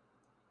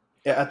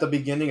at the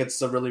beginning,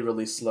 it's a really,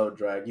 really slow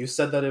drag. You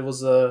said that it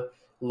was a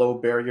low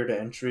barrier to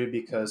entry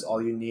because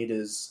all you need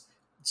is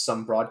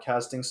some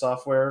broadcasting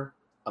software,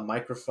 a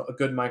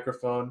good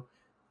microphone,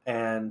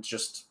 and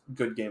just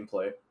good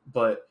gameplay.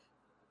 But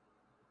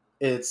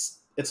it's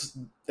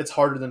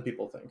harder than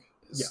people think.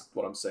 Is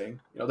what I'm saying.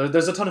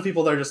 There's a ton of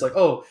people that are just like,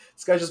 oh,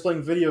 this guy's just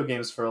playing video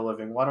games for a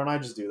living. Why don't I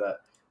just do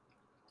that?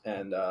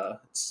 And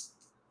it's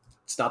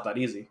not that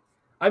easy.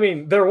 I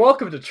mean, they're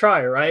welcome to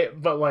try,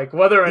 right? But like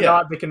whether or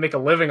not they can make a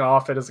living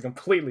off it is a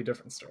completely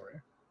different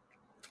story.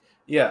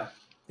 Yeah.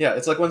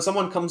 It's like when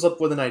someone comes up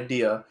with an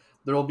idea,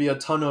 there will be a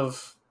ton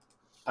of,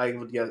 I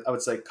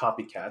would say,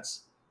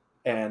 copycats,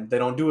 and they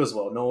don't do as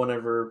well. No one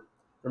ever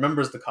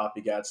remembers the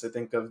copycats. They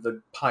think of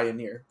the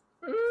pioneer.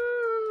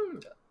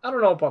 I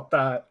don't know about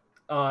that.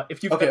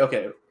 If you've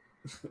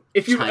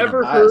if you've China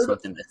ever has heard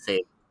something to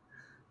say.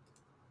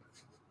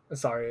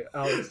 Sorry,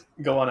 Alex.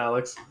 Go on,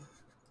 Alex.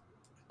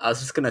 I was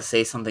just gonna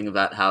say something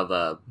about how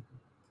the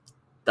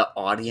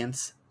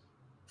audience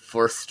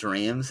for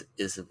streams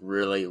is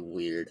really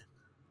weird,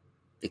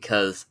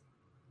 because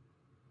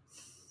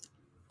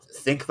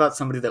think about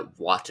somebody that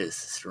watches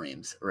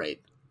streams, right?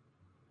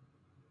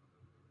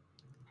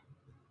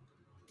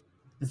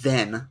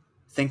 Then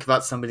think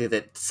about somebody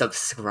that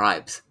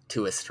subscribes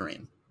to a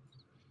stream.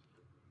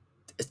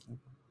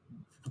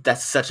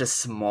 That's such a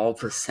small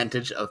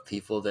percentage of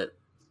people that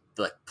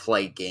like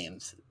play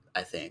games,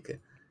 I think.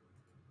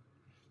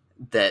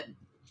 That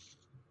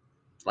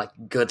like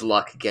good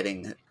luck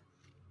getting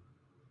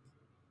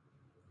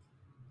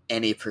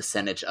any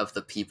percentage of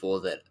the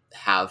people that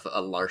have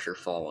a larger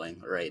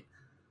following, right?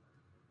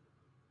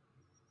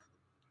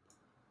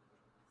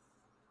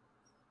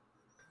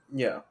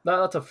 Yeah,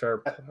 That's a fair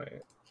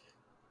point.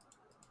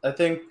 I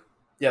think,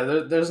 yeah,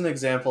 there's an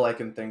example I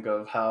can think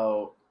of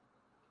how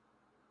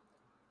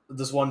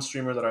this one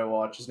streamer that I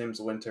watch, his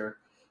name's Winter,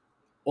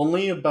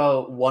 only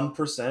about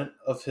 1%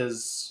 of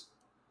his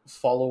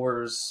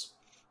followers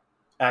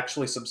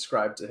actually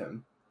subscribe to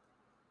him,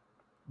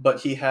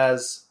 but he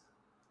has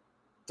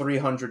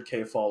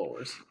 300k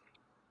followers.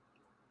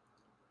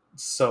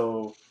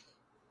 So,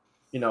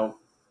 you know,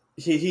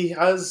 he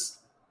has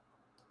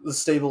the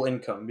stable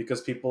income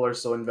because people are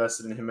so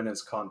invested in him and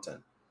his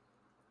content.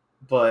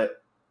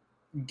 But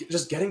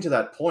just getting to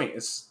that point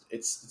is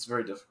it's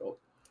very difficult.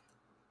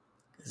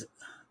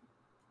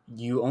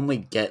 You only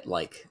get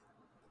like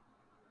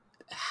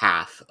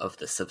half of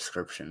the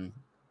subscription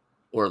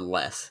or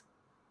less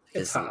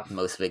It's because half.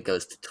 most of it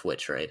goes to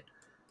Twitch, right?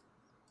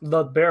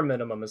 The bare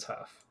minimum is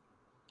half.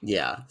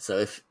 Yeah. So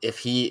if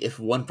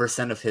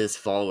 1% of his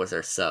followers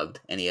are subbed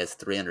and he has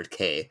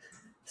 300k,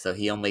 so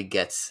he only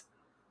gets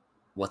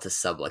what's a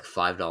sub, like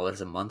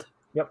 $5 a month?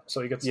 Yep.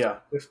 So he gets Yeah.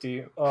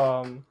 50.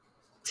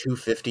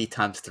 250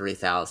 times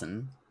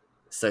 3,000.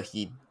 So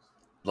he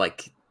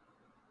like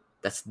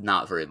that's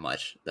not very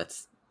much.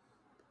 That's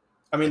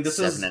I mean, like this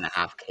is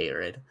 7.5k,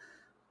 right?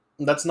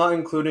 that's not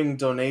including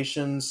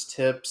donations,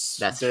 tips,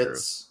 That's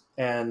bits,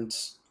 and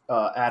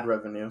ad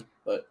revenue.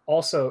 But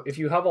Also, if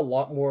you have a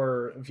lot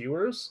more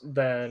viewers,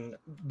 then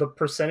the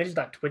percentage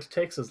that Twitch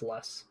takes is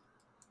less,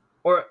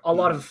 or a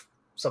lot of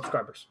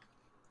subscribers.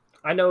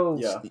 I know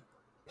yeah,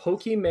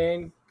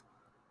 Pokemon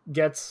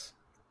gets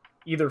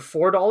either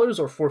 $4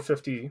 or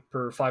 $4.50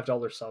 per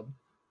 $5 sub.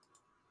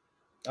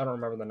 I don't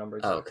remember the number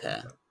exactly.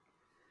 Okay. but-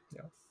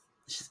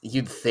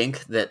 You'd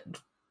think that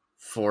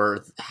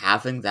for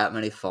having that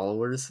many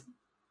followers,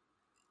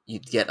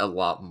 you'd get a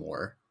lot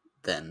more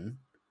than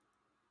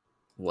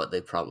what they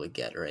probably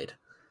get, right?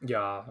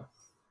 Yeah,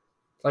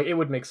 like it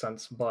would make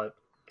sense, but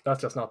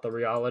that's just not the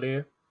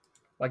reality.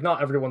 Like,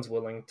 not everyone's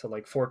willing to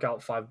like fork out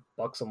 $5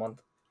 a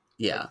month.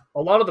 Yeah.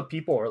 A lot of the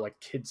people are like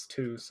kids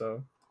too,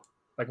 so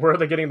like where are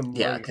they getting the money?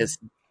 Yeah, because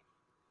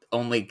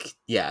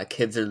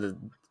kids are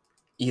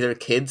either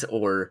kids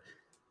or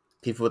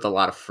people with a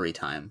lot of free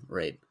time,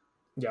 right?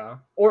 Yeah,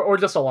 or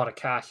just a lot of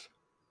cash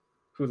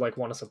who like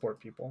want to support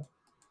people.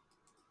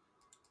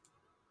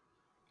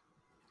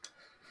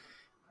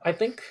 I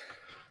think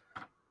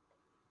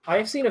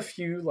I've seen a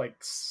few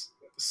like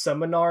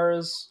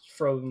seminars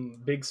from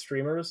big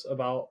streamers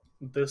about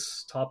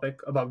this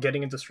topic about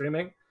getting into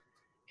streaming,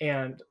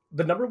 and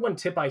the number one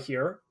tip I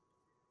hear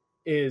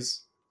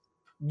is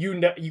you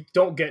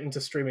don't get into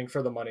streaming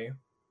for the money.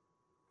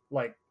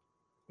 Like,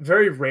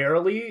 very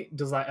rarely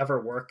does that ever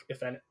work,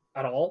 if any,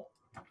 at all.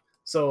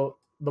 So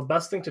the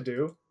best thing to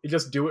do is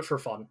just do it for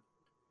fun.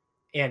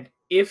 And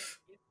if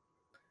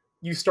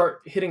you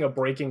start hitting a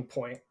breaking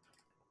point,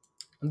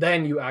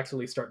 then you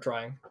actually start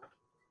trying.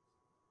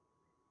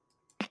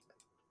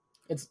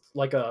 It's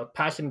like a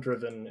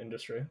passion-driven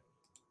industry.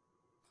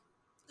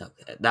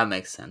 Okay, that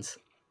makes sense.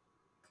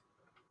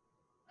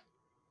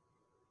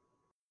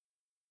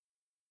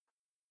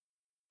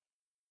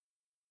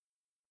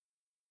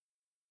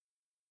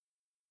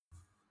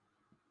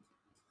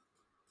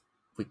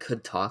 We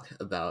could talk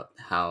about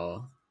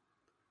how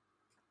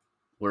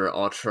we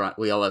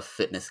all have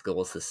fitness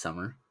goals this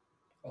summer.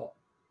 Well,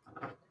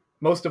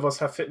 most of us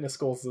have fitness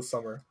goals this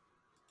summer.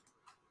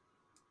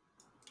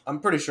 I'm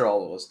pretty sure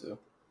all of us do.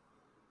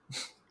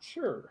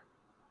 Sure.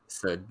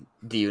 So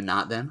do you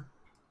not then?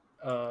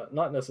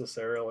 Not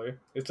necessarily.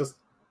 It's just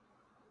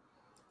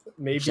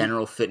maybe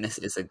General fitness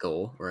is a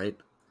goal, right?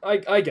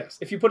 I guess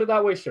if you put it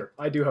that way, sure.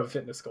 I do have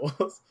fitness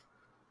goals.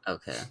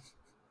 Okay.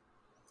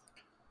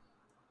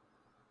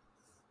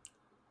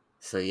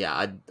 So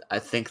yeah, I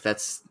think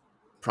that's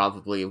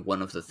probably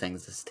one of the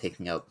things that's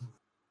taking up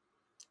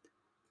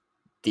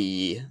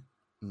the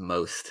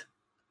most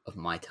of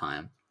my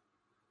time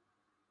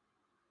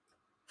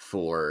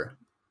for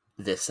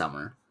this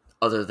summer,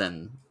 other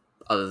than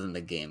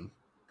the game,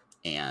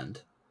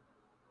 and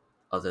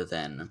other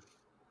than,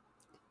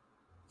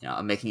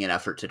 I'm making an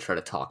effort to try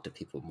to talk to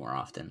people more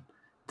often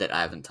that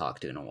I haven't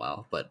talked to in a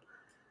while. But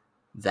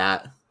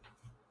that,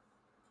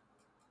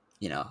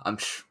 I'm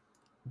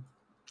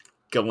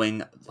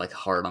going like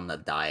hard on the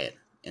diet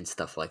and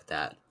stuff like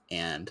that,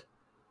 and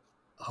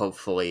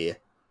hopefully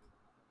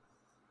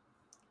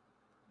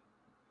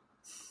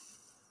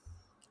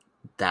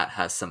that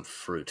has some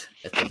fruit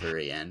at the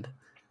very end.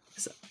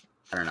 So,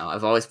 I don't know.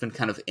 I've always been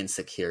kind of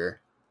insecure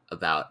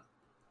about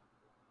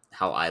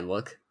how I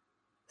look,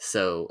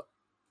 so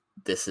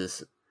this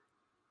is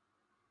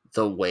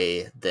the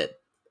way that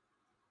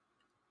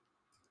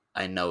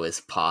I know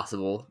is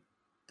possible,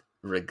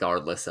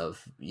 regardless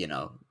of,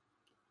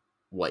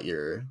 what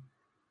your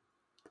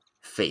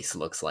face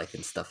looks like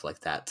and stuff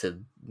like that,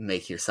 to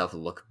make yourself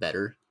look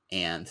better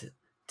and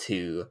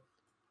to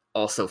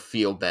also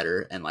feel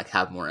better and like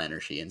have more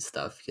energy and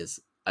stuff,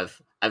 because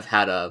I've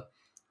had a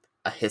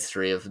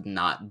history of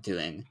not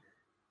doing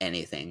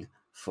anything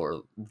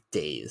for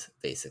days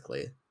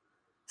basically.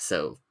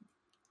 So,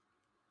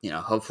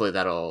 hopefully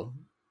that'll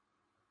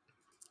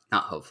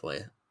not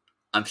hopefully.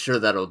 I'm sure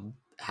that'll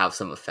have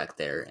some effect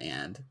there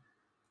and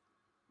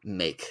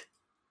make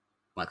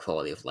my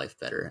quality of life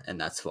better, and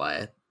that's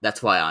why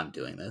I'm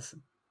doing this.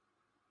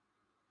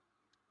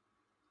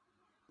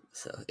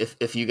 So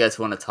if you guys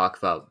want to talk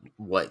about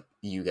what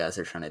you guys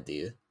are trying to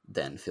do,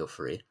 then feel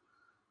free.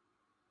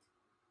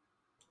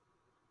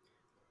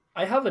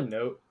 I have a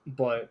note,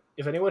 but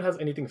if anyone has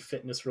anything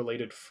fitness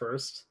related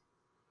first,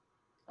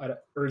 I'd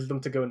urge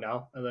them to go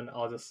now, and then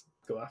I'll just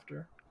go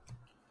after.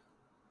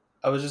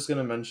 I was just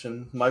gonna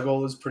mention my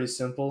goal is pretty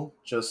simple.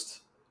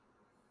 Just,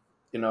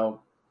 you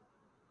know,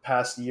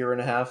 past year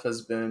and a half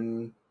has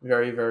been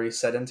very, very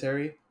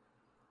sedentary.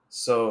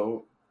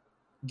 So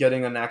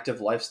getting an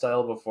active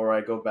lifestyle before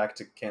I go back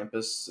to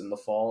campus in the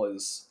fall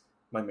is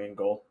my main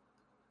goal.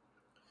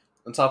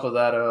 On top of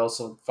that, I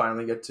also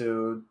finally get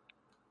to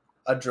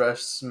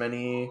address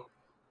many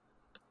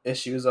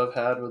issues I've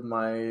had with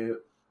my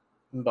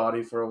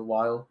body for a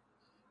while.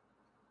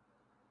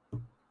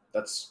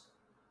 That's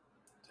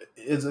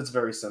it's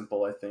very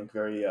simple, I think,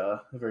 very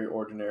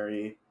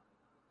ordinary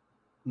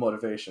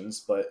motivations,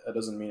 but it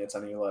doesn't mean it's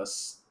any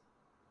less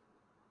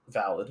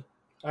valid.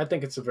 I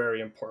think it's a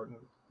very important,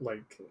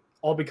 like,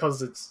 all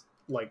because it's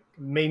like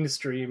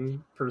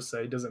mainstream per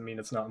se doesn't mean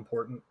it's not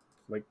important.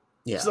 Like,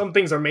 Yeah. some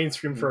things are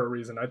mainstream for a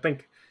reason. I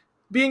think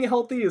being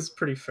healthy is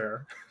pretty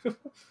fair.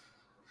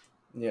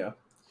 Yeah.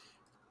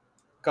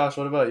 Gosh,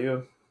 what about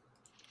you?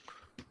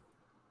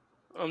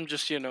 I'm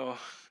just,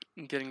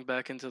 getting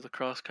back into the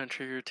cross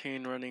country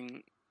routine,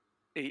 running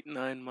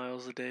 8-9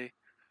 miles a day.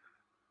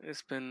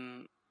 It's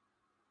been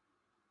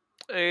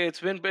it's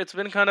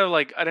been kind of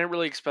like I didn't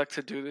really expect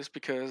to do this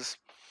because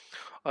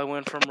I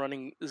went from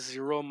running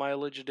 0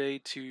 mileage a day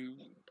to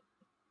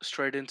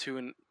straight into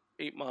an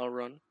 8 mile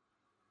run.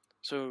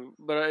 So,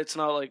 but it's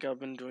not like I've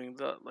been doing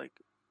that like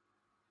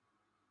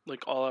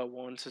all at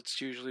once.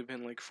 It's usually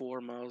been like 4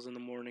 miles in the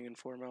morning and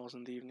 4 miles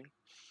in the evening.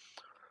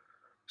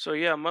 So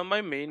yeah,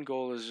 my main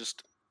goal is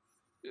just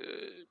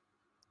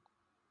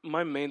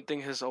my main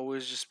thing has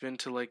always just been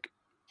to like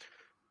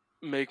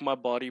make my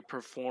body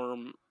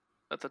perform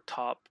at the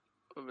top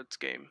of its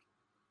game.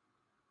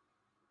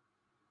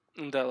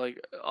 And that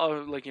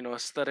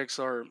aesthetics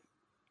are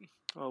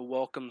a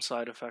welcome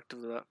side effect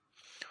of that.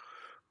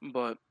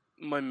 But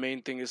my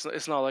main thing is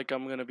it's not like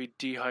I'm gonna be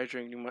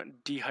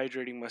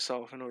dehydrating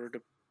myself in order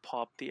to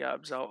pop the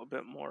abs out a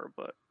bit more,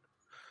 but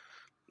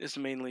it's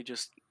mainly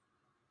just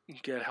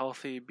get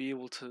healthy, be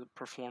able to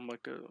perform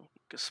like a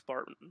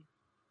Spartan,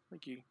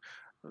 like you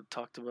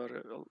talked about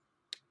it.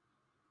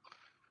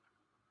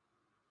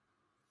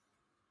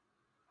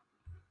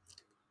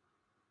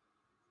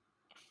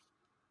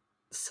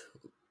 So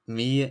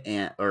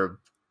or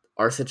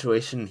our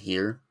situation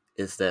here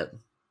is that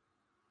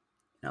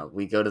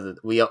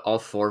we all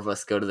four of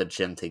us go to the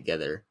gym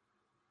together.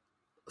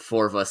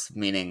 Four of us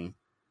meaning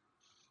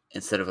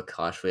instead of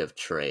Akash, we have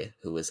Trey,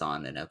 who was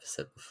on an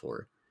episode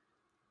before.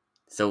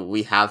 So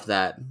we have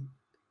that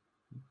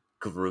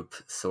group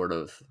sort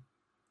of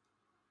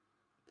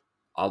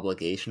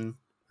obligation,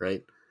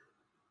 right?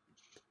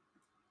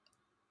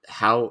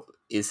 How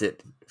is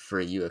it for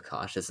you,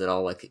 Akash? Is it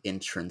all like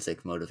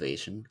intrinsic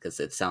motivation?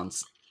 Because it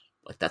sounds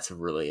like that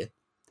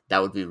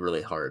would be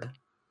really hard.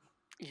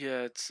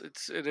 Yeah,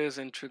 it is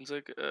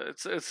intrinsic.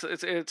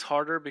 It's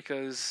harder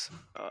because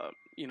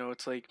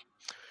it's like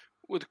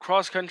with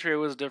cross country it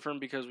was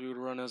different because we would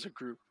run as a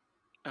group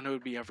and it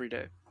would be every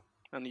day,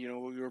 and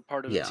we were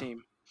part of a Yeah.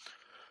 team.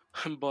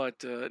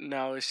 But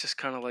now it's just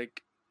kind of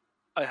like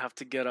I have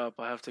to get up,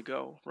 I have to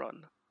go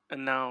run,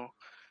 and now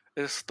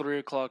it's 3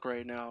 o'clock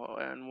right now,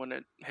 and when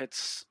it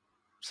hits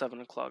 7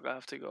 o'clock, I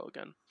have to go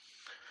again.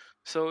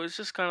 So it's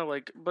just kind of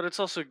like, but it's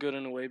also good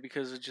in a way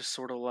because it just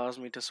sort of allows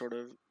me to sort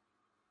of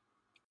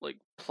like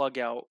plug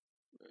out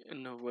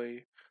in a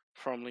way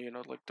from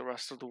like the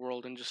rest of the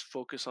world and just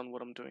focus on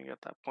what I'm doing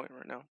at that point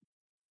right now.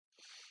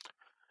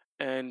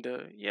 And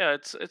yeah,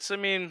 it's I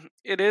mean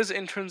it is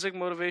intrinsic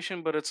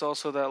motivation, but it's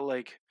also that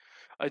like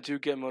I do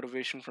get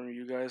motivation from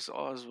you guys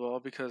as well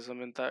because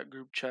I'm in that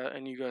group chat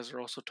and you guys are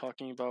also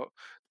talking about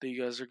that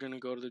you guys are gonna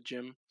go to the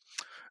gym,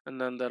 and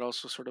then that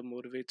also sort of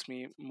motivates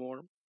me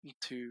more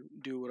to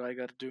do what I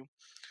gotta do.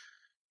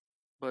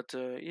 But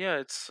yeah,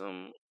 it's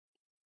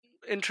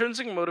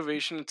intrinsic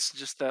motivation. It's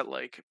just that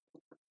like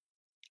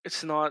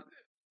it's not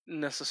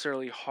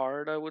necessarily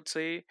hard, I would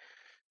say.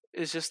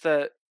 It's just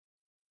that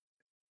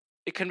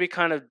it can be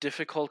kind of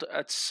difficult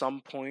at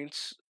some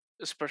points,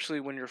 especially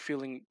when you're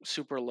feeling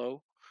super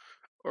low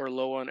or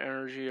low on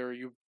energy or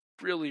you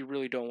really,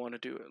 really don't want to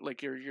do it.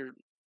 Like your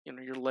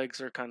your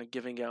legs are kind of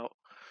giving out,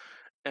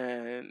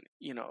 and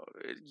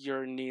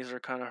your knees are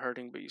kind of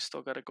hurting, but you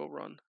still got to go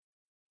run,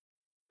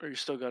 or you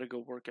still got to go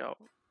work out.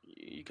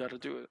 You got to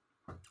do it.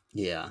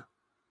 Yeah.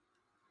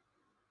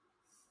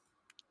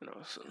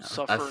 I've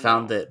Suffer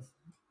found now. that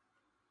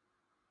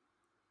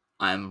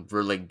I'm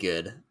really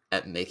good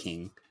at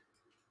making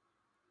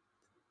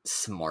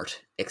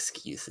smart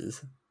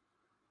excuses.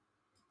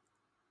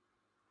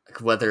 Like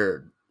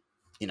whether,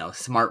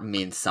 smart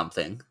means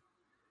something.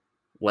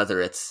 Whether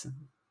it's,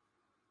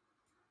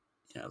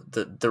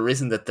 the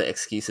reason that the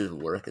excuses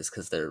work is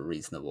because they're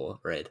reasonable,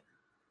 right?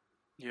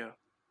 Yeah.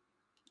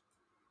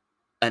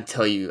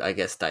 Until you, I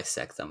guess,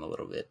 dissect them a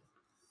little bit.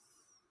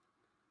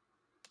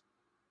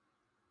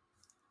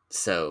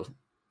 So,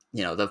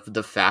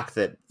 the fact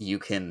that you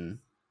can,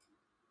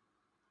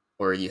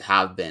 or you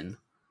have been,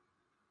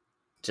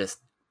 just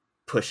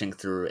pushing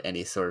through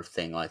any sort of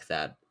thing like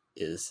that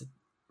is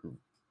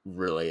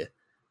really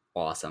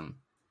awesome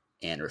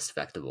and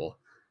respectable.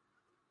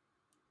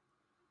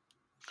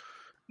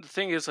 The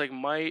thing is, like,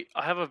 I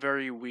have a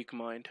very weak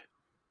mind,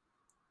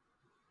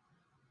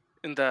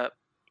 in that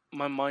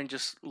my mind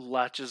just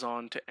latches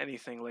on to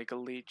anything like a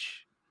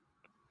leech.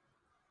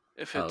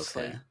 If it's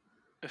Okay. like,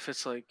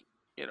 it's like,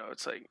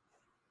 it's like,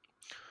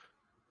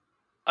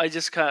 I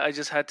just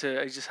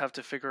have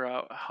to figure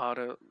out how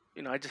to,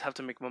 I just have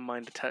to make my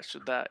mind attached to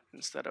that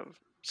instead of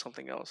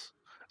something else.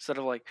 Instead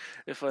of, like,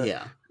 if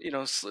Yeah.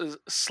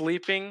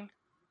 sleeping,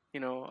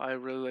 I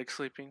really like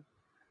sleeping.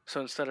 So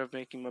instead of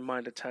making my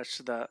mind attached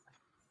to that,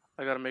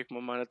 I got to make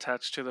my mind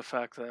attached to the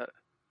fact that,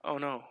 oh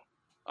no,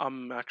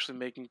 I'm actually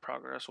making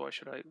progress. Why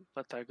should I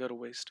let that go to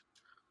waste?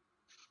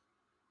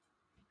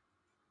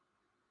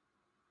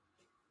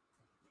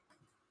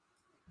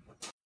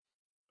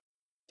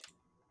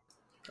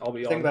 I'll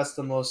be I think honest. that's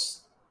the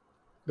most.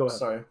 Go ahead.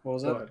 Sorry, what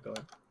was Go it? ahead. Go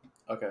ahead.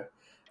 Okay,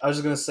 I was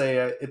just gonna say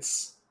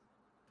it's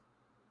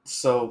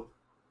so.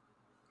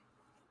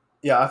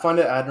 Yeah, I find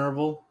it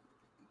admirable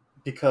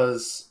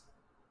because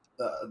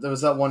there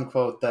was that one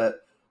quote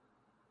that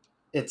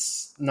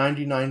it's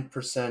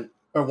 99%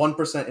 or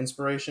 1%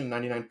 inspiration,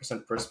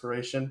 99%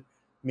 perspiration,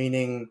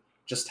 meaning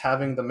just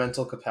having the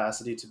mental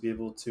capacity to be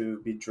able to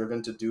be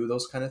driven to do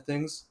those kind of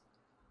things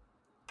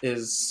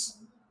is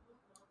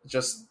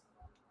just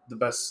the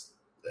best.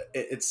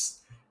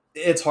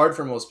 It's hard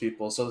for most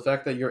people. So the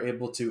fact that you're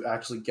able to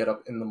actually get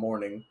up in the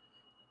morning,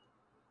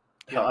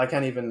 hell, Yeah. I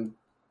can't even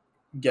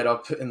get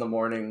up in the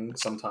morning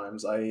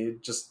sometimes. I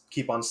just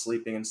keep on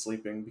sleeping and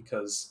sleeping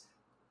because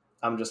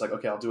I'm just like,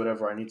 okay, I'll do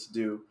whatever I need to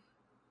do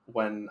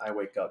when I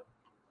wake up.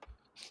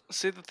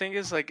 See, the thing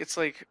is, like, it's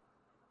like,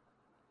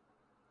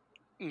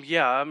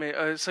 yeah, I mean,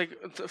 it's like,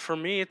 for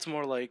me, it's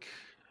more like,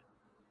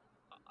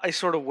 I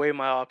sort of weigh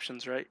my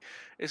options, right?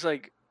 It's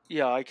like,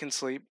 yeah, I can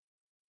sleep,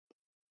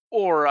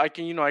 or I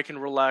can, I can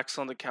relax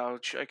on the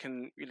couch. I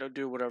can,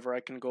 do whatever. I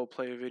can go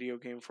play a video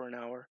game for an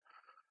hour.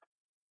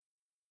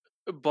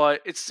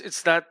 But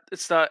it's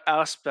that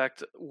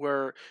aspect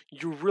where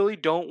you really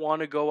don't want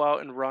to go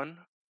out and run,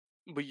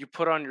 but you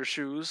put on your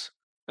shoes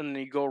and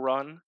then you go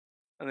run,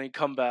 and then you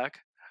come back.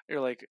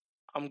 You're like,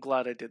 I'm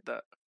glad I did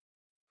that,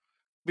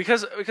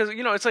 because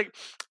it's like,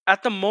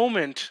 at the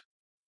moment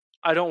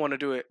I don't want to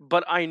do it,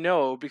 but I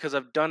know, because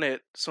I've done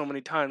it so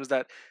many times,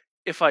 that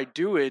if I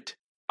do it,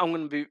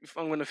 I'm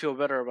gonna feel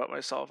better about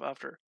myself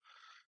after.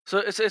 So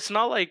it's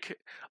not like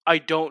I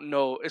don't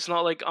know. It's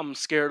not like I'm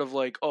scared of,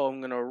 like, oh, I'm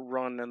gonna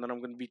run and then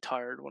I'm gonna be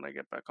tired when I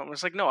get back home.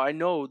 It's like, no, I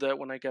know that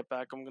when I get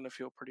back I'm gonna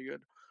feel pretty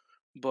good.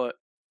 But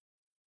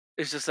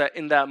it's just that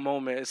in that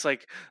moment, it's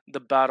like the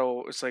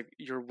battle. It's like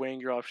you're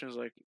weighing your options.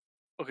 Like,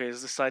 okay,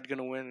 is this side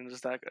gonna win, and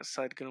is that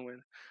side gonna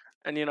win?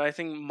 And I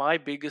think my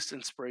biggest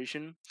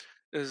inspiration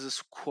is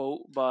this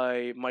quote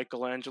by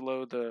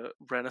Michelangelo, the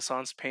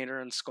Renaissance painter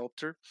and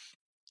sculptor.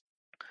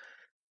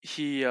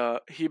 He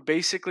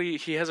basically,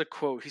 he has a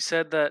quote. He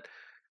said that,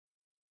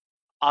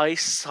 I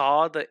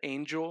saw the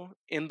angel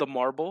in the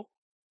marble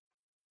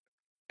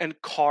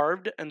and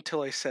carved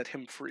until I set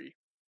him free.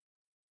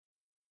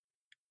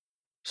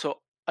 So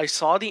I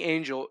saw the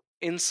angel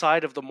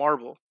inside of the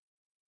marble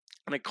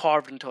and I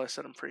carved until I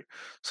set him free.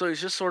 So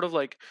it's just sort of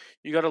like,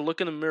 you got to look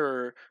in the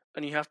mirror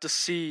and you have to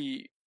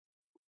see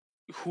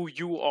who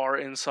you are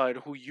inside,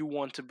 who you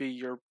want to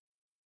be,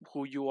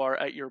 who you are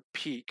at your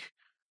peak,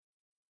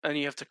 and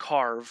you have to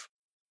carve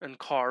and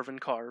carve and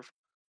carve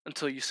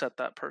until you set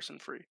that person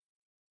free.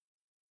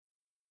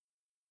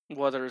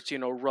 Whether it's,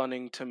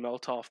 running to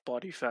melt off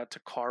body fat, to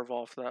carve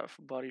off that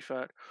body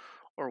fat,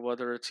 or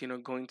whether it's,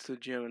 going to the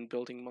gym and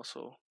building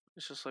muscle.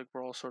 It's just like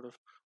we're all sort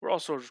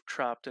of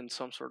trapped in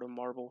some sort of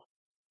marble.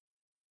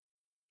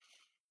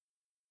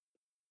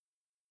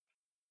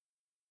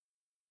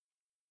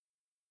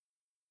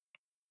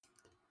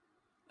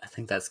 I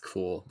think that's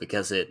cool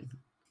because it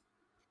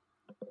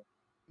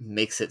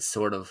makes it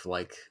sort of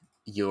like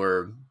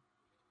you're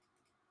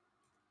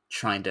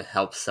trying to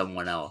help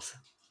someone else.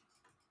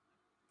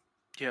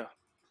 Yeah.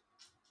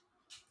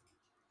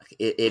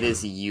 It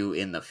is you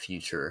in the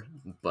future,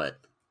 but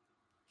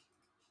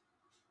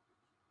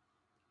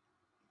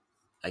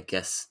I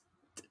guess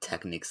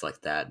techniques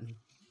like that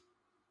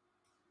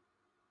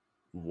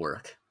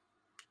work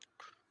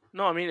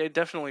No, I mean it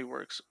definitely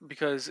works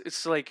because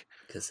it's like,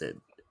 because it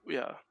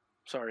yeah,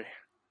 sorry.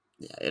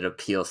 yeah, it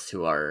appeals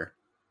to our,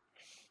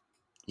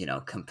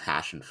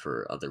 compassion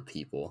for other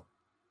people.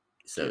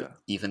 So Yeah.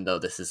 even though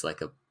this is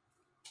like a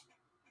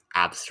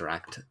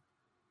abstract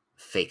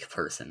fake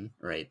person,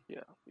 right?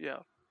 Yeah. Yeah.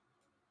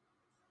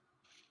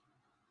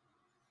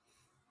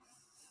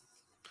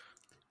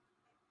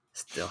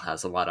 Still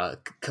has a lot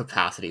of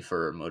capacity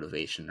for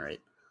motivation, right?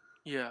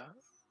 Yeah.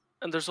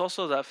 And there's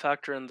also that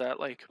factor in that,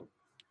 like,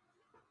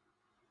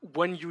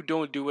 when you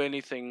don't do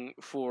anything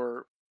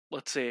for,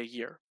 let's say, a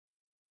year,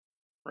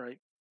 right?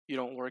 You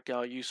don't work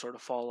out, you sort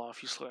of fall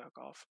off, you slack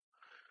off.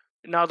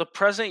 Now, the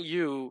present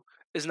you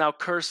is now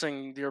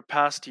cursing your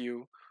past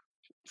you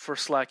for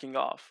slacking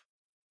off.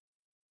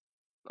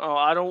 Oh,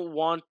 I don't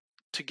want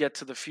to get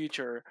to the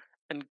future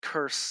and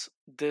curse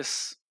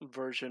this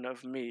version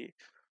of me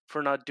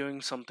for not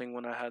doing something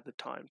when I had the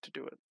time to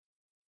do it.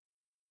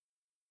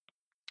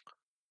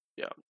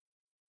 Yeah.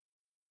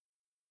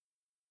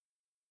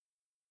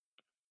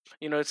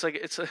 It's like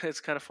it's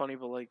kind of funny,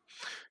 but like,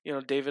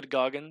 David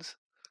Goggins,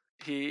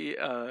 he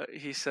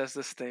says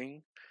this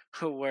thing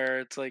where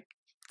it's like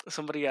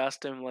somebody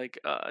asked him, like,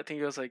 I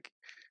think it was like,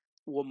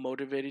 what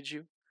motivated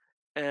you?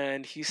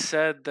 And he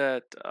said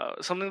that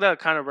something that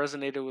kind of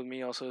resonated with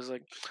me also is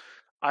like,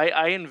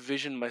 I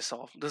envisioned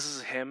myself. This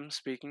is him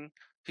speaking.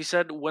 He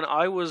said, when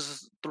I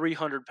was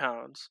 300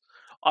 pounds,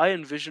 I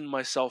envisioned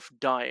myself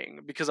dying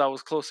because I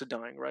was close to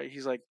dying. Right?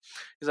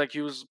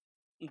 He was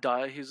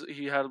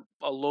he had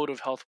a load of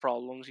health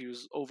problems. He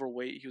was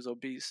overweight. He was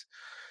obese,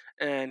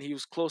 and he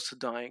was close to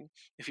dying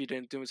if he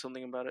didn't do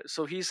something about it.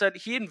 So he said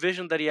he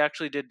envisioned that he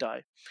actually did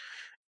die,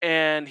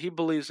 and he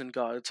believes in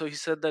God. So he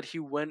said that he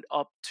went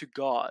up to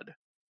God.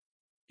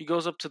 He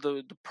goes up to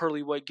the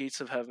pearly white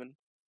gates of heaven,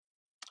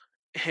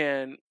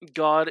 and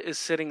God is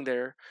sitting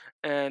there,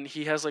 and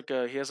he has like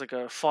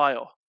a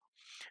file,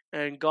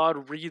 and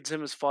God reads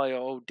him his file.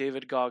 Oh,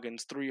 David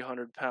Goggins,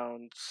 300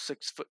 pounds,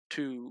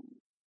 6'2",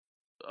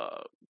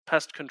 uh,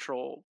 pest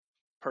control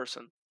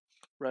person,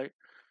 right?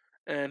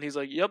 And he's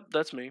like, "Yep,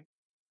 that's me."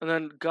 And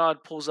then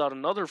God pulls out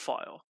another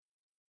file,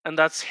 and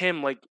that's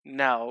him, like,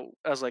 now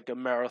as like a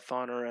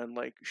marathoner and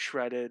like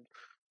shredded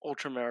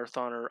ultra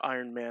marathoner,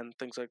 Iron Man,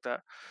 things like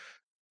that.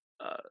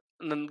 Uh,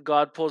 and then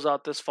God pulls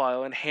out this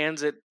file and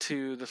hands it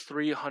to the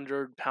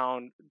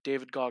 300-pound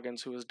David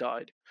Goggins who has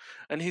died.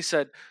 And he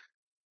said,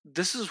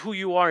 "This is who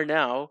you are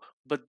now,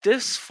 but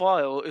this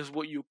file is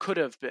what you could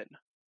have been."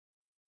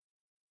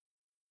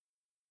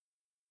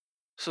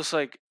 So it's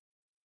like,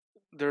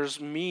 there's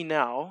me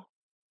now,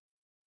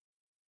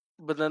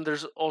 but then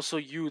there's also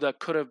you that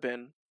could have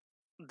been,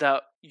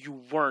 that you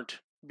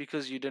weren't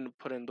because you didn't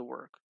put in the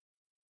work.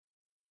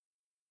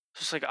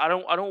 So it's like, I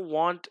don't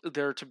want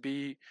there to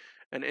be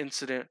an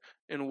incident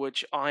in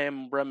which I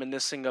am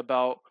reminiscing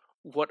about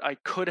what I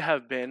could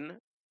have been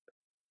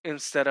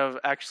instead of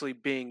actually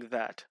being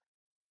that.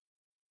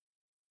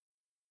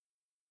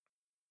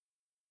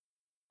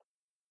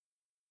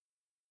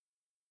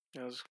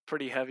 It was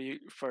pretty heavy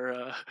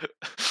for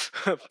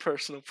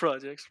personal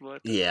projects,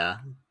 but Yeah,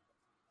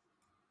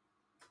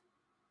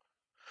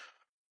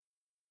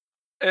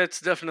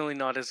 it's definitely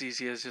not as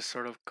easy as just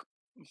sort of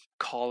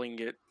calling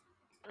it.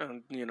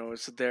 And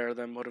it's there.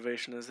 The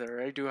motivation is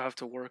there. I do have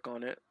to work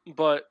on it,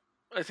 but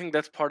I think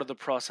that's part of the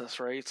process,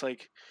 right? It's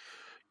like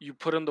you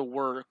put in the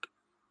work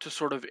to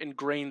sort of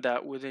ingrain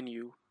that within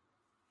you.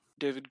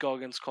 David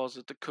Goggins calls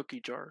it the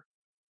cookie jar.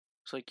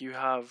 It's like you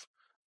have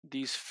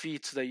these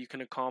feats that you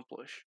can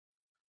accomplish,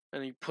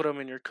 and you put them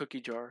in your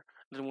cookie jar.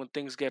 And then when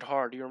things get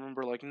hard, you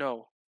remember, like,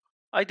 no,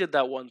 I did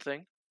that one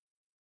thing.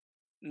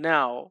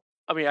 Now,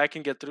 I mean, I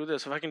can get through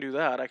this. If I can do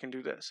that, I can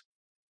do this.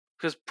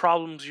 Because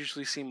problems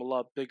usually seem a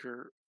lot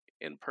bigger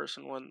in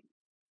person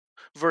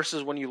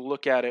versus when you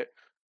look at it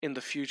in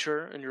the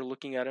future and you're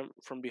looking at it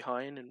from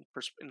behind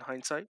in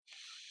hindsight.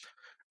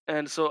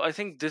 And so I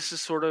think this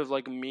is sort of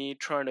like me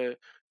trying to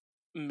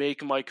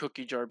make my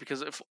cookie jar,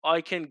 because if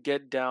I can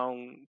get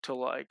down to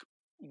like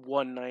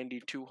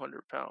 190,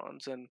 200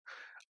 pounds, and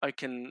I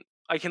can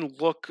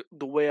look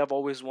the way I've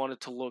always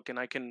wanted to look, and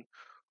I can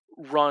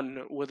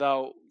run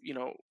without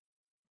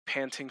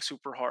panting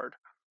super hard,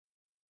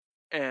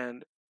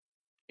 and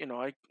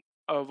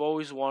I've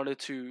always wanted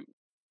to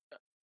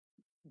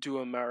do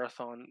a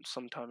marathon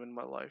sometime in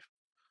my life.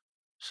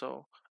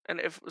 So,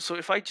 and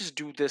if I just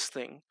do this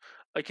thing,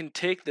 I can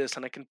take this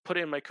and I can put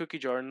it in my cookie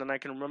jar, and then I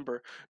can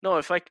remember, no,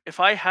 if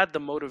I had the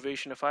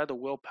motivation, if I had the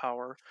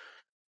willpower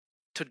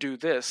to do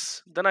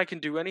this, then I can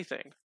do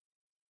anything.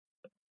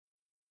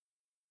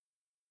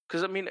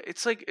 Because I mean,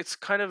 it's like, it's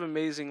kind of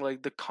amazing,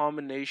 like the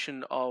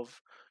combination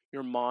of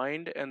your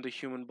mind and the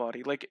human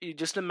body. Like, you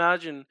just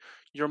imagine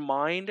your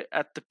mind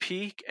at the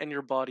peak and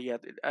your body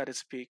at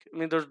its peak. I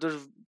mean, there's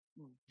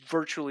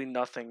virtually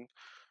nothing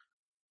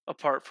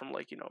apart from,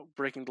 like,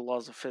 breaking the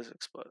laws of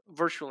physics, but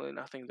virtually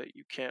nothing that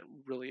you can't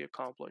really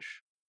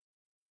accomplish.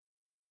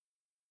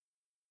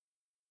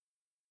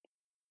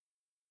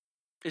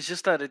 It's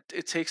just that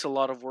it takes a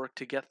lot of work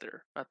to get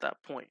there at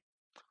that point.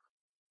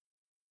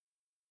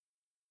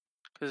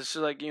 Because it's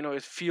just like,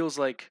 it feels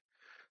like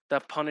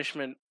that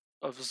punishment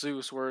of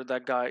Zeus where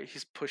that guy,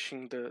 he's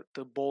pushing the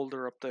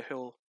boulder up the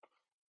hill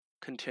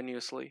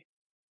continuously.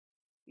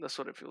 That's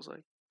what it feels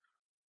like.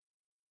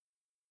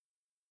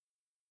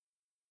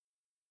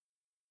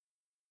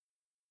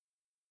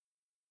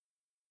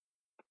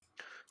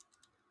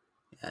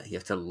 Yeah, you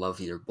have to love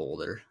your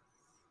boulder.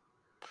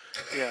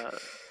 Yeah.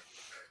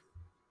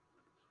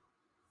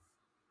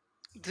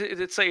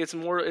 It's like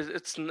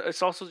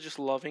it's also just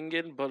loving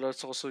it, but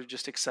it's also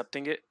just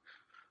accepting it.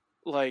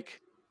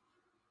 Like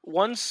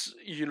once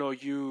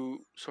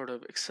you sort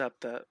of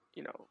accept that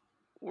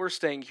we're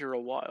staying here a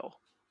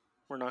while,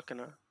 we're not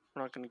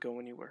gonna go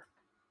anywhere.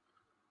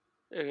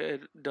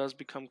 It does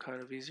become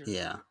kind of easier.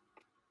 Yeah.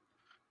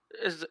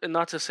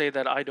 Not to say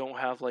that I don't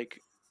have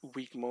like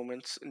weak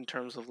moments in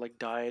terms of like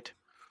diet,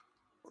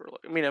 or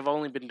like, I mean, I've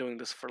only been doing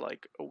this for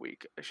like a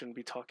week. I shouldn't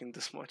be talking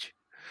this much,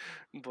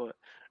 but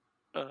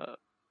uh,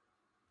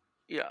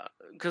 yeah,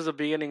 because the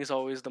beginning is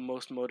always the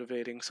most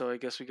motivating. So I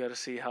guess we got to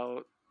see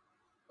how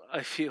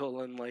I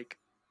feel in like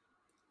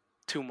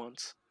 2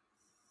 months.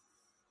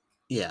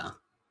 Yeah.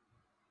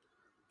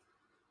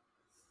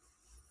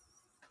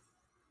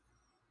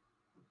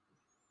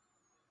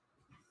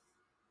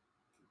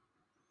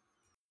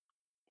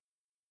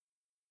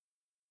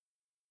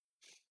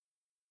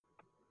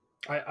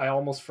 I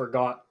almost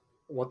forgot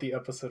what the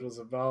episode was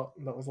about.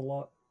 That was a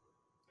lot.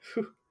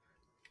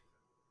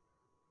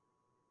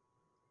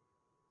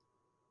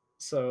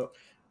 So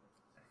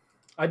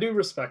I do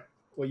respect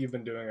what you've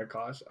been doing,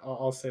 Akash.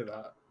 I'll say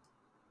that.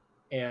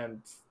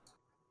 And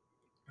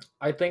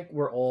I think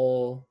we're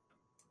all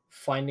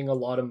finding a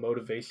lot of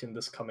motivation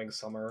this coming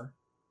summer.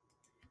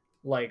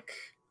 Like,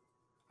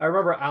 I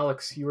remember,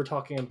 Alex, you were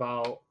talking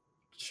about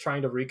just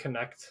trying to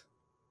reconnect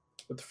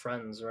with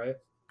friends, right?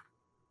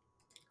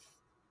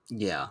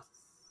 Yeah.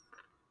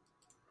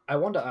 I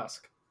wanted to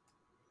ask,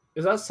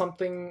 is that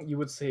something you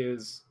would say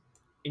is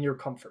in your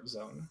comfort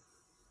zone?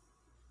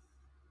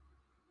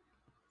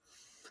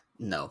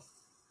 No.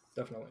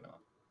 Definitely not.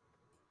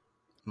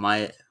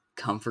 My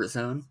comfort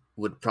zone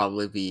would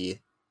probably be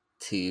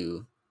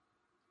to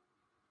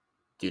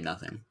do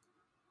nothing.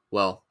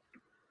 Well,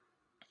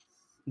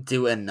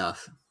 do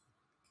enough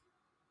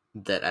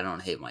that I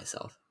don't hate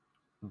myself.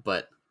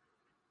 But,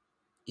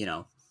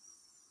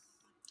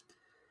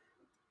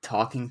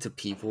 talking to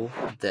people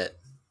that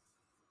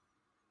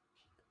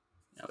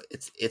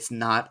it's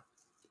not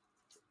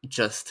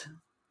just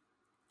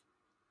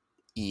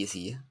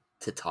easy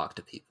to talk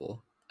to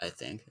people. I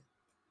think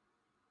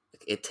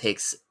it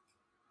takes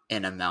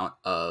an amount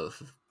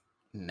of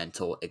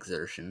mental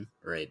exertion,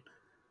 right?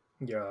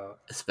 Yeah.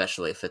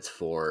 Especially if it's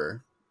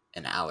for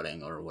an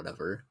outing or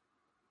whatever.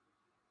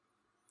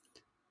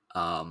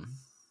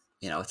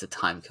 It's a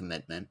time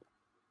commitment.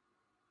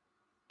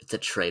 It's a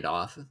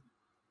trade-off.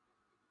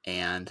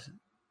 And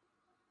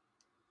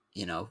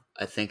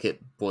I think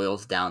it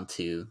boils down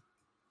to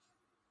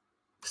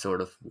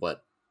sort of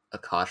what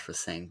Akash was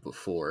saying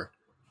before,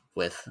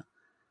 with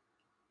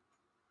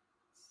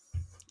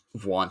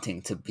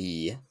wanting to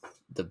be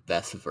the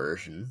best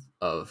version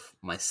of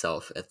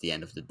myself at the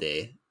end of the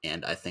day.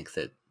 And I think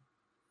that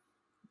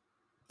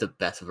the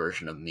best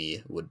version of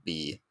me would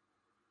be,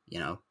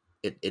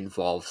 it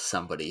involves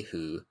somebody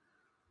who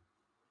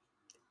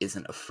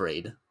isn't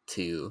afraid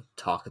to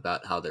talk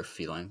about how they're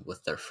feeling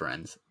with their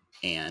friends,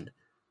 and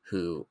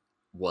who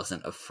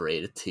wasn't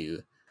afraid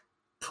to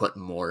put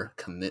more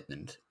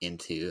commitment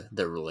into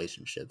their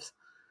relationships.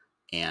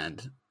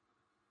 And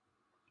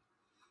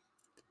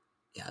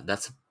yeah,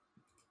 that's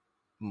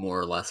more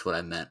or less what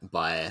I meant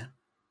by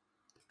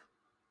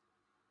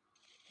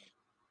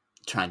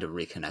trying to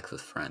reconnect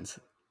with friends.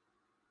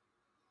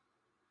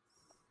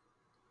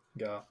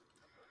 Yeah.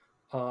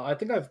 I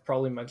think I've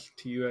probably mentioned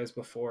to you guys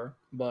before,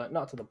 but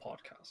not to the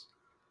podcast.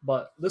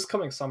 But this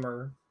coming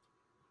summer,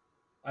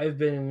 I've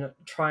been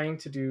trying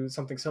to do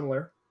something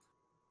similar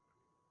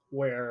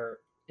where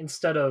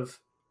instead of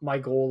my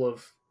goal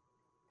of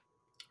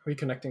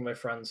reconnecting my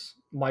friends,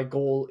 my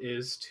goal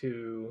is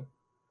to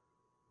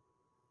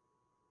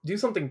do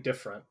something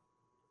different,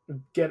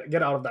 get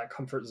out of that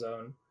comfort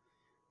zone.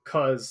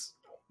 Cause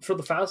for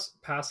the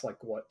past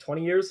like what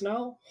 20 years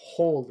now,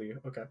 holy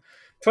okay,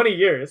 20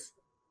 years,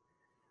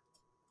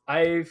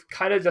 I've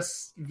kind of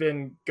just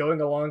been going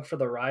along for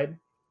the ride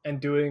and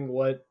doing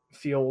what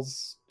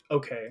feels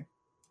okay.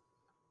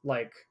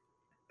 Like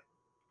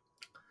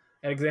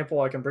an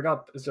example I can bring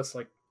up is just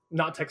like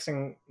not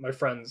texting my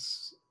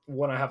friends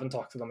when I haven't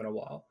talked to them in a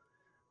while.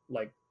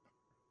 Like,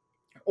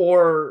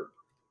 or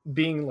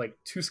being like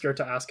too scared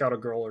to ask out a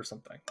girl or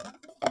something.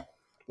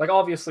 Like,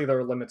 obviously there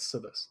are limits to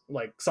this.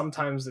 Like,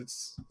 sometimes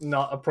it's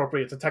not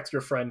appropriate to text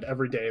your friend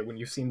every day when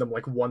you've seen them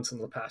like once in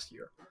the past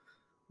year.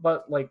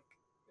 But like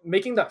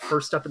making that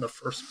first step in the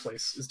first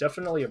place is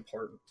definitely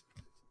important.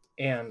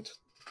 And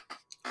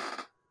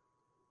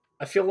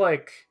I feel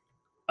like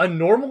a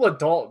normal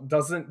adult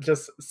doesn't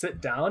just sit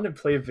down and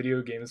play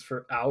video games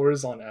for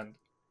hours on end,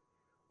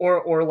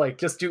 or like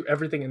just do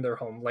everything in their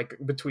home, like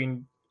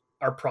between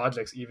our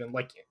projects. Even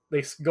like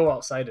they go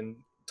outside and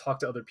talk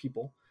to other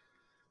people.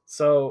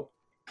 So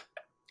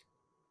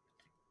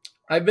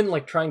I've been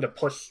like trying to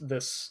push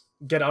this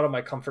get out of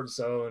my comfort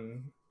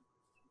zone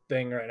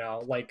thing right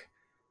now. Like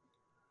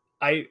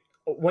I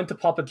went to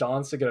Papa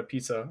John's to get a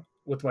pizza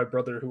with my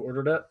brother who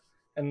ordered it,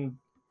 and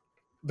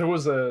there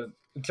was a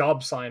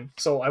job sign.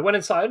 So I went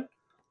inside.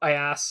 I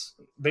asked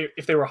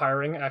if they were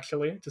hiring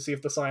actually to see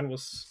if the sign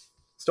was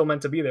still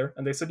meant to be there,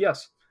 and they said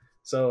yes.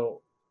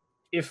 So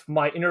if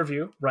my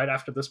interview right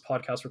after this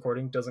podcast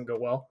recording doesn't go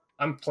well,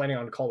 I'm planning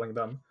on calling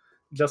them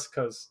just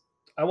because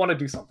I want to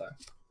do something.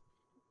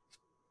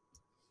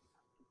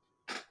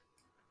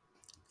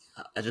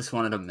 I just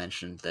wanted to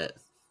mention that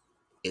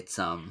it's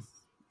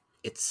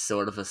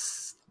sort of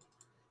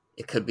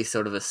it could be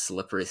sort of a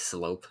slippery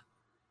slope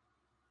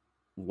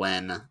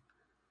when,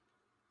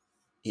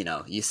 you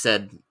know, you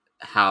said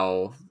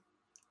how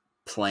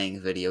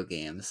playing video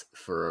games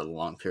for a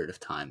long period of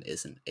time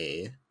isn't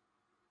a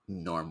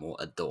normal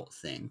adult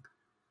thing,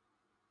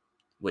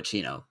 which,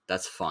 you know,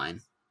 that's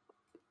fine.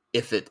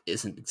 If it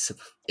isn't,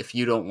 if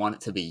you don't want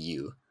it to be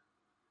you,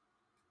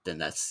 then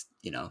that's,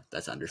 you know,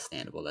 that's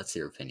understandable. That's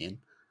your opinion.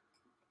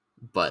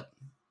 But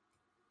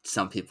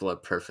some people are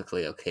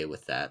perfectly okay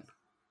with that.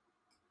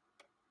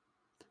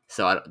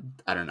 So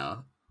I don't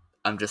know.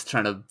 I'm just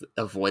trying to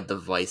avoid the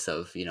vice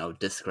of, you know,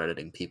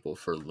 discrediting people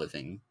for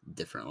living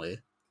differently.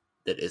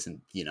 That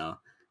isn't, you know,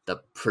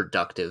 the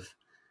productive,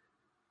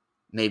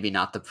 maybe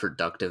not the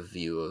productive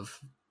view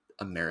of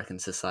American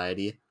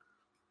society.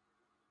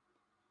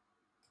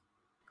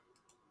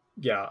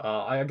 Yeah,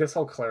 I guess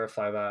I'll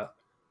clarify that.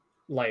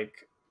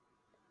 Like,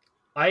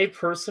 I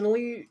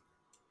personally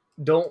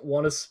don't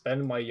want to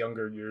spend my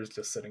younger years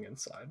just sitting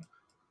inside.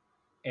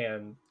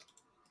 And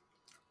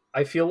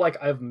I feel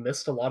like I've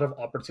missed a lot of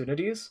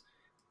opportunities,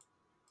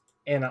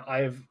 and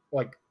I've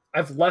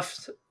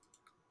left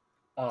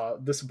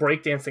this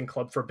breakdancing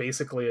club for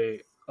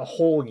basically a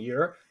whole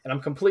year, and I'm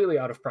completely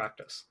out of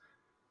practice.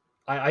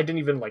 I didn't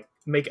even like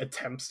make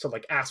attempts to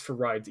like ask for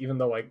rides, even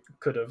though I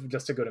could have,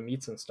 just to go to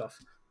meets and stuff.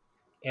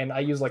 And I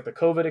use like the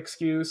COVID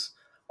excuse.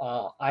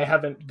 I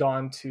haven't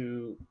gone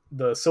to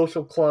the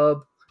social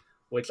club,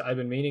 which I've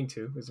been meaning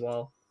to as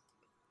well.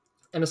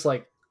 And it's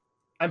like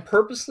I'm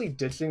purposely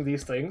ditching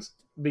these things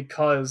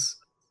because,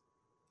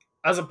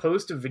 as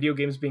opposed to video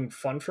games being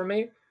fun for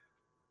me,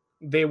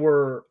 they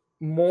were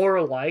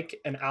more like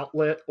an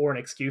outlet or an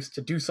excuse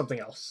to do something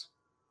else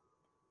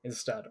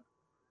instead.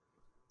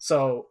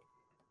 So,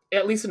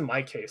 at least in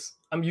my case,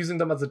 I'm using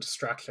them as a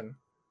distraction,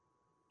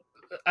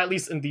 at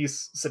least in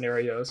these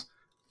scenarios.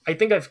 I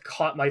think I've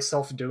caught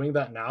myself doing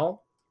that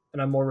now,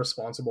 and I'm more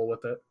responsible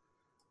with it.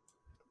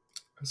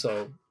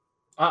 So,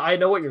 I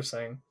know what you're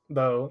saying,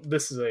 though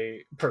this is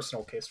a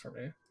personal case for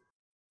me.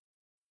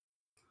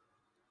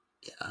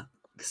 Yeah,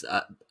 because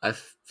I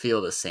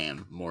feel the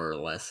same, more or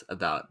less,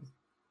 about,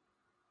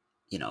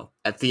 you know,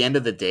 at the end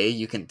of the day,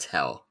 you can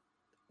tell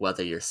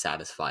whether you're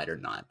satisfied or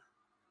not,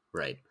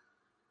 right?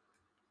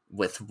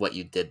 With what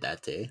you did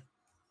that day.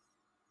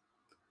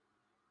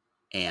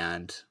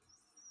 And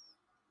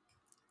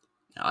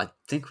you know, I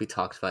think we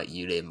talked about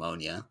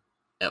eudaimonia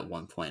at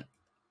one point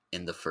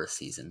in the first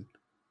season,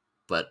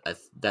 but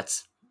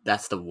that's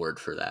the word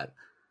for that.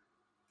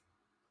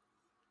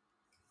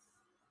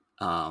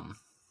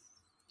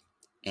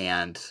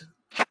 And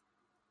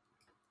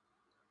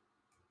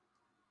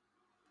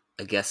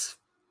I guess,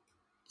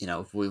 you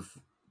know,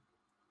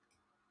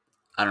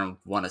 I don't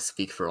want to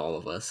speak for all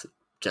of us,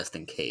 just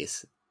in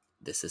case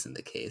this isn't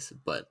the case,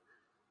 but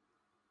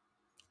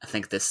I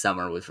think this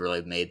summer we've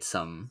really made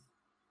some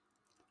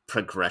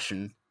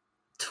progression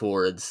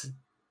towards,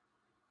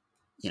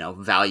 you know,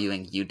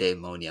 valuing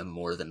eudaimonia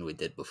more than we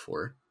did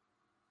before,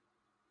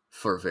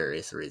 for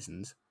various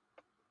reasons.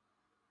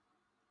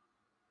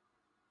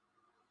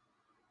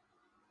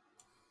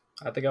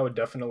 I think I would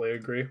definitely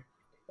agree.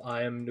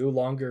 I am no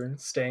longer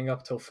staying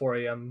up till 4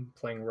 a.m.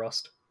 playing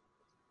Rust.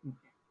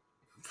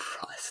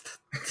 Rust.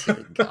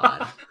 Dear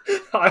God.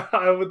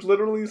 I would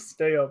literally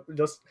stay up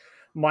just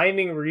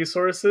mining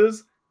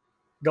resources,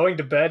 going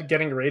to bed,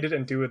 getting raided,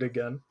 and do it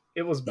again.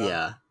 It was bad.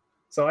 Yeah.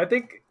 So I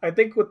think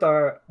with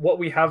our what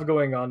we have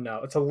going on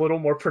now, it's a little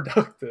more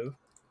productive.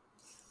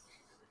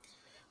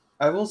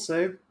 I will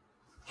say,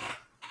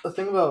 the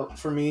thing about,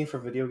 for me, for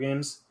video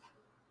games,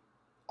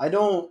 I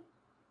don't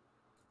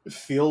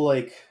feel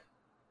like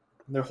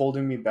they're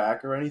holding me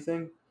back or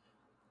anything.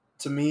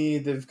 To me,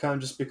 they've kind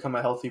of just become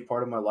a healthy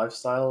part of my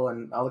lifestyle,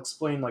 and I'll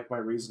explain like my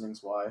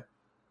reasonings why.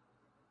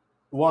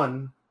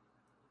 One,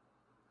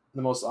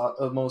 the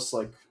most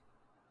like,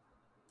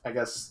 I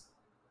guess,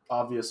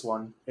 obvious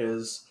one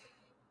is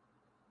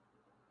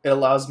it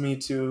allows me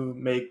to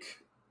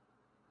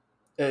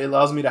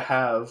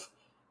have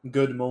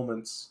good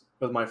moments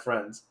with my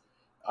friends.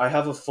 I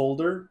have a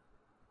folder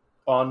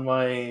on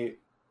my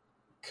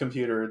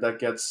computer that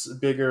gets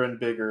bigger and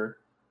bigger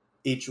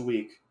each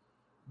week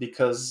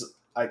because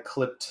I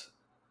clipped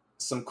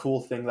some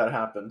cool thing that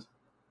happened,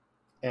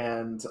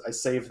 and I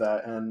save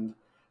that, and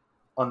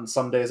on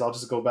some days I'll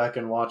just go back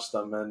and watch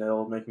them, and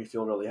it'll make me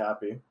feel really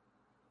happy.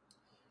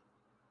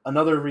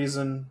 Another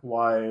reason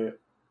why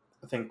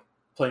I think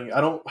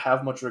I don't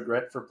have much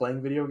regret for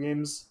playing video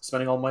games,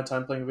 spending all my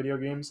time playing video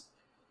games,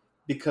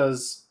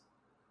 because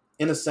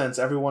in a sense,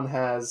 everyone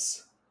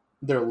has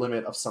their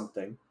limit of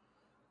something.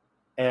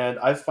 And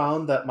I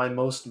found that my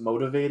most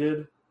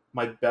motivated,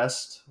 my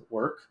best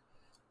work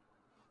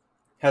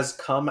has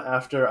come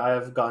after I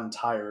have gotten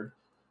tired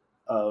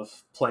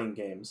of playing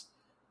games.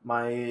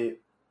 My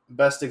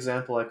best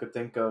example I could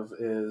think of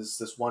is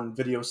this one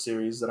video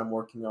series that I'm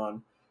working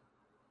on.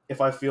 If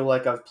I feel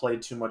like I've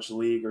played too much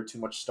League or too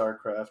much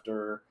StarCraft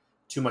or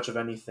too much of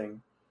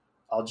anything,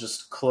 I'll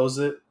just close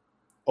it,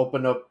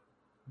 open up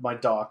my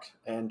doc,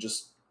 and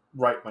just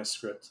write my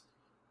script.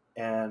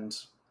 And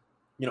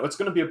it's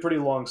going to be a pretty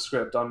long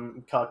script.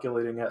 I'm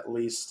calculating at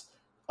least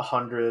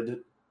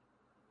 100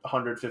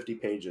 150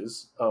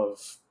 pages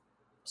of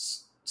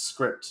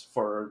script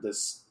for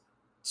this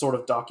sort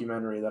of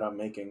documentary that I'm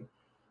making.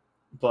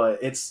 But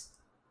it's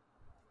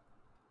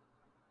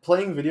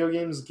playing video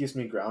games keeps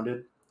me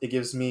grounded. It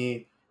gives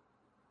me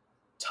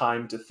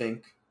time to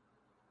think,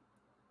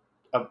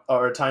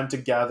 or time to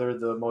gather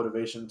the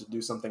motivation to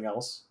do something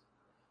else.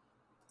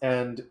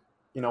 And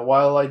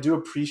while I do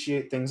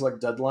appreciate things like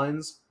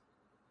deadlines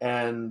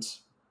and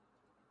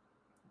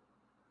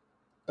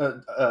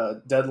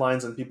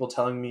deadlines and people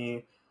telling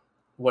me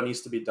what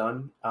needs to be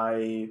done,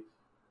 I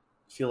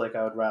feel like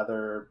I would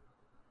rather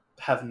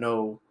have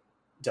no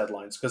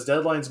deadlines, because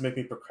deadlines make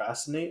me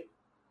procrastinate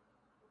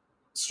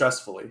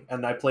stressfully,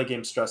 and I play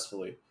games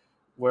stressfully.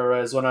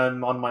 Whereas when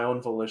I'm on my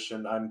own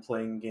volition, I'm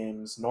playing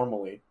games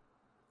normally,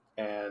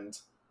 and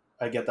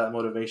I get that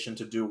motivation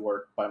to do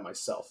work by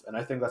myself. And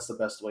I think that's the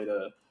best way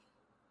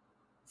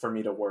for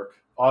me to work.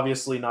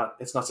 Obviously,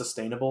 it's not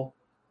sustainable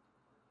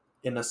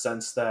in the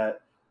sense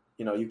that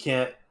you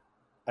can't,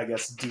 I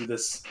guess, do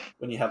this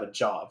when you have a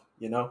job.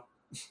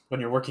 When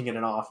you're working in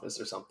an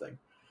office or something.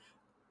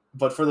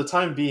 But for the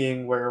time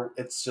being, where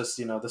it's just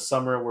the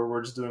summer where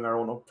we're just doing our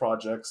own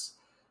projects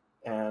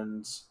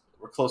and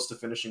we're close to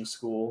finishing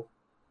school,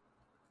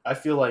 I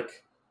feel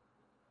like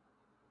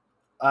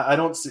I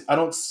don't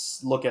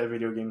look at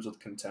video games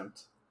with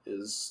contempt,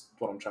 is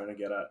what I'm trying to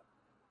get at.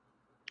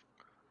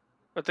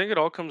 I think it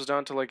all comes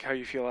down to like how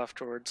you feel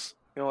afterwards.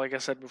 Like I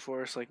said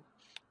before, it's like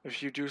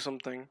if you do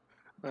something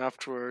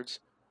afterwards,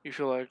 you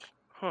feel like,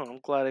 I'm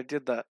glad I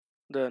did that.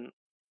 Then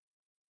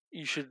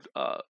you should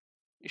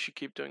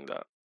keep doing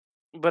that.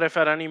 But if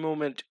at any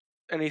moment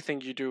anything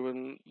you do,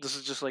 and this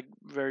is just like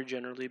very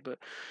generally, but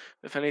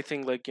if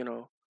anything, like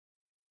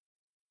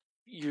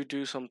you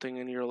do something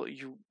and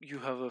you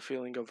have a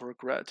feeling of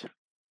regret,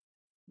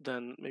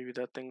 then maybe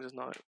that thing is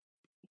not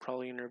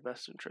probably in your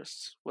best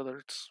interests, whether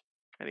it's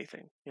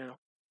anything.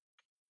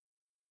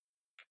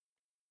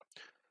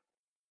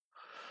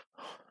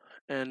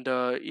 And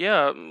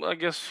yeah, I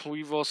guess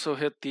we've also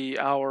hit the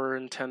hour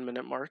and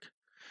 10-minute mark.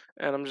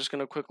 And I'm just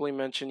gonna quickly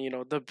mention,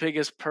 the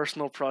biggest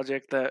personal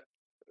project that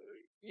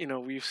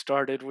we've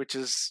started, which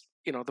is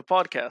the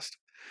podcast,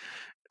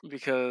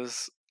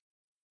 because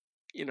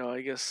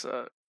I guess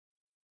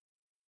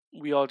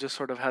we all just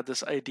sort of had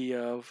this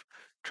idea of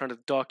trying to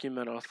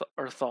document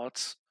our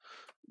thoughts,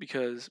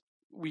 because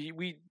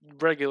we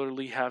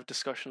regularly have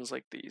discussions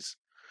like these,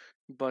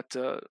 but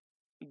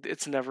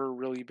it's never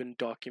really been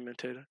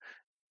documented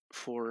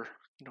for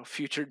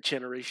future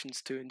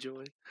generations to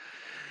enjoy.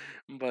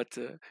 But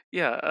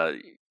yeah,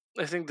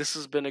 I think this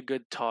has been a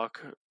good talk,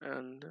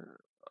 and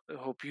I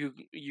hope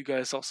you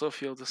guys also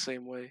feel the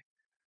same way.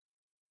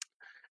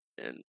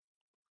 And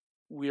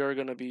we are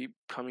going to be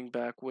coming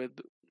back with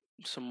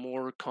some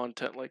more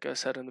content, like I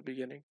said in the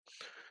beginning.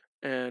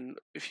 And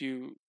if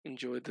you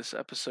enjoyed this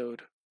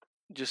episode,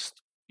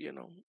 just I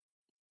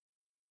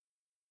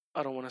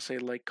don't want to say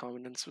like,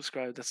 comment, and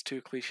subscribe. That's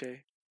too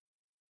cliche.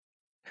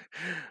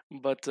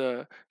 But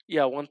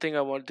yeah, one thing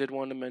did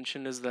want to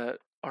mention is that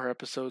our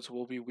episodes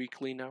will be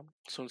weekly now.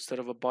 So instead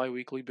of a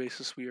bi-weekly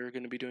basis, we are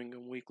going to be doing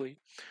them weekly.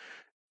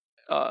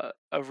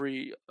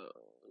 Every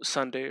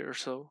Sunday or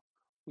so,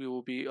 we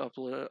will be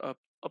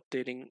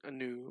updating a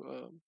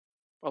new,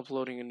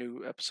 uploading a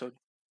new episode,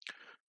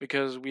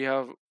 because we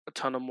have a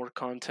ton of more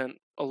content,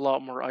 a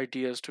lot more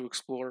ideas to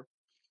explore,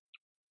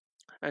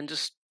 and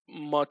just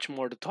much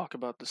more to talk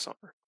about this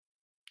summer.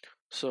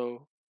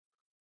 So,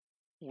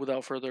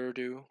 without further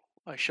ado,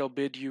 I shall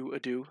bid you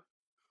adieu.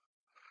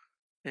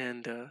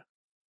 And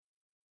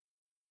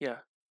yeah,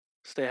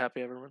 stay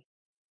happy, everyone.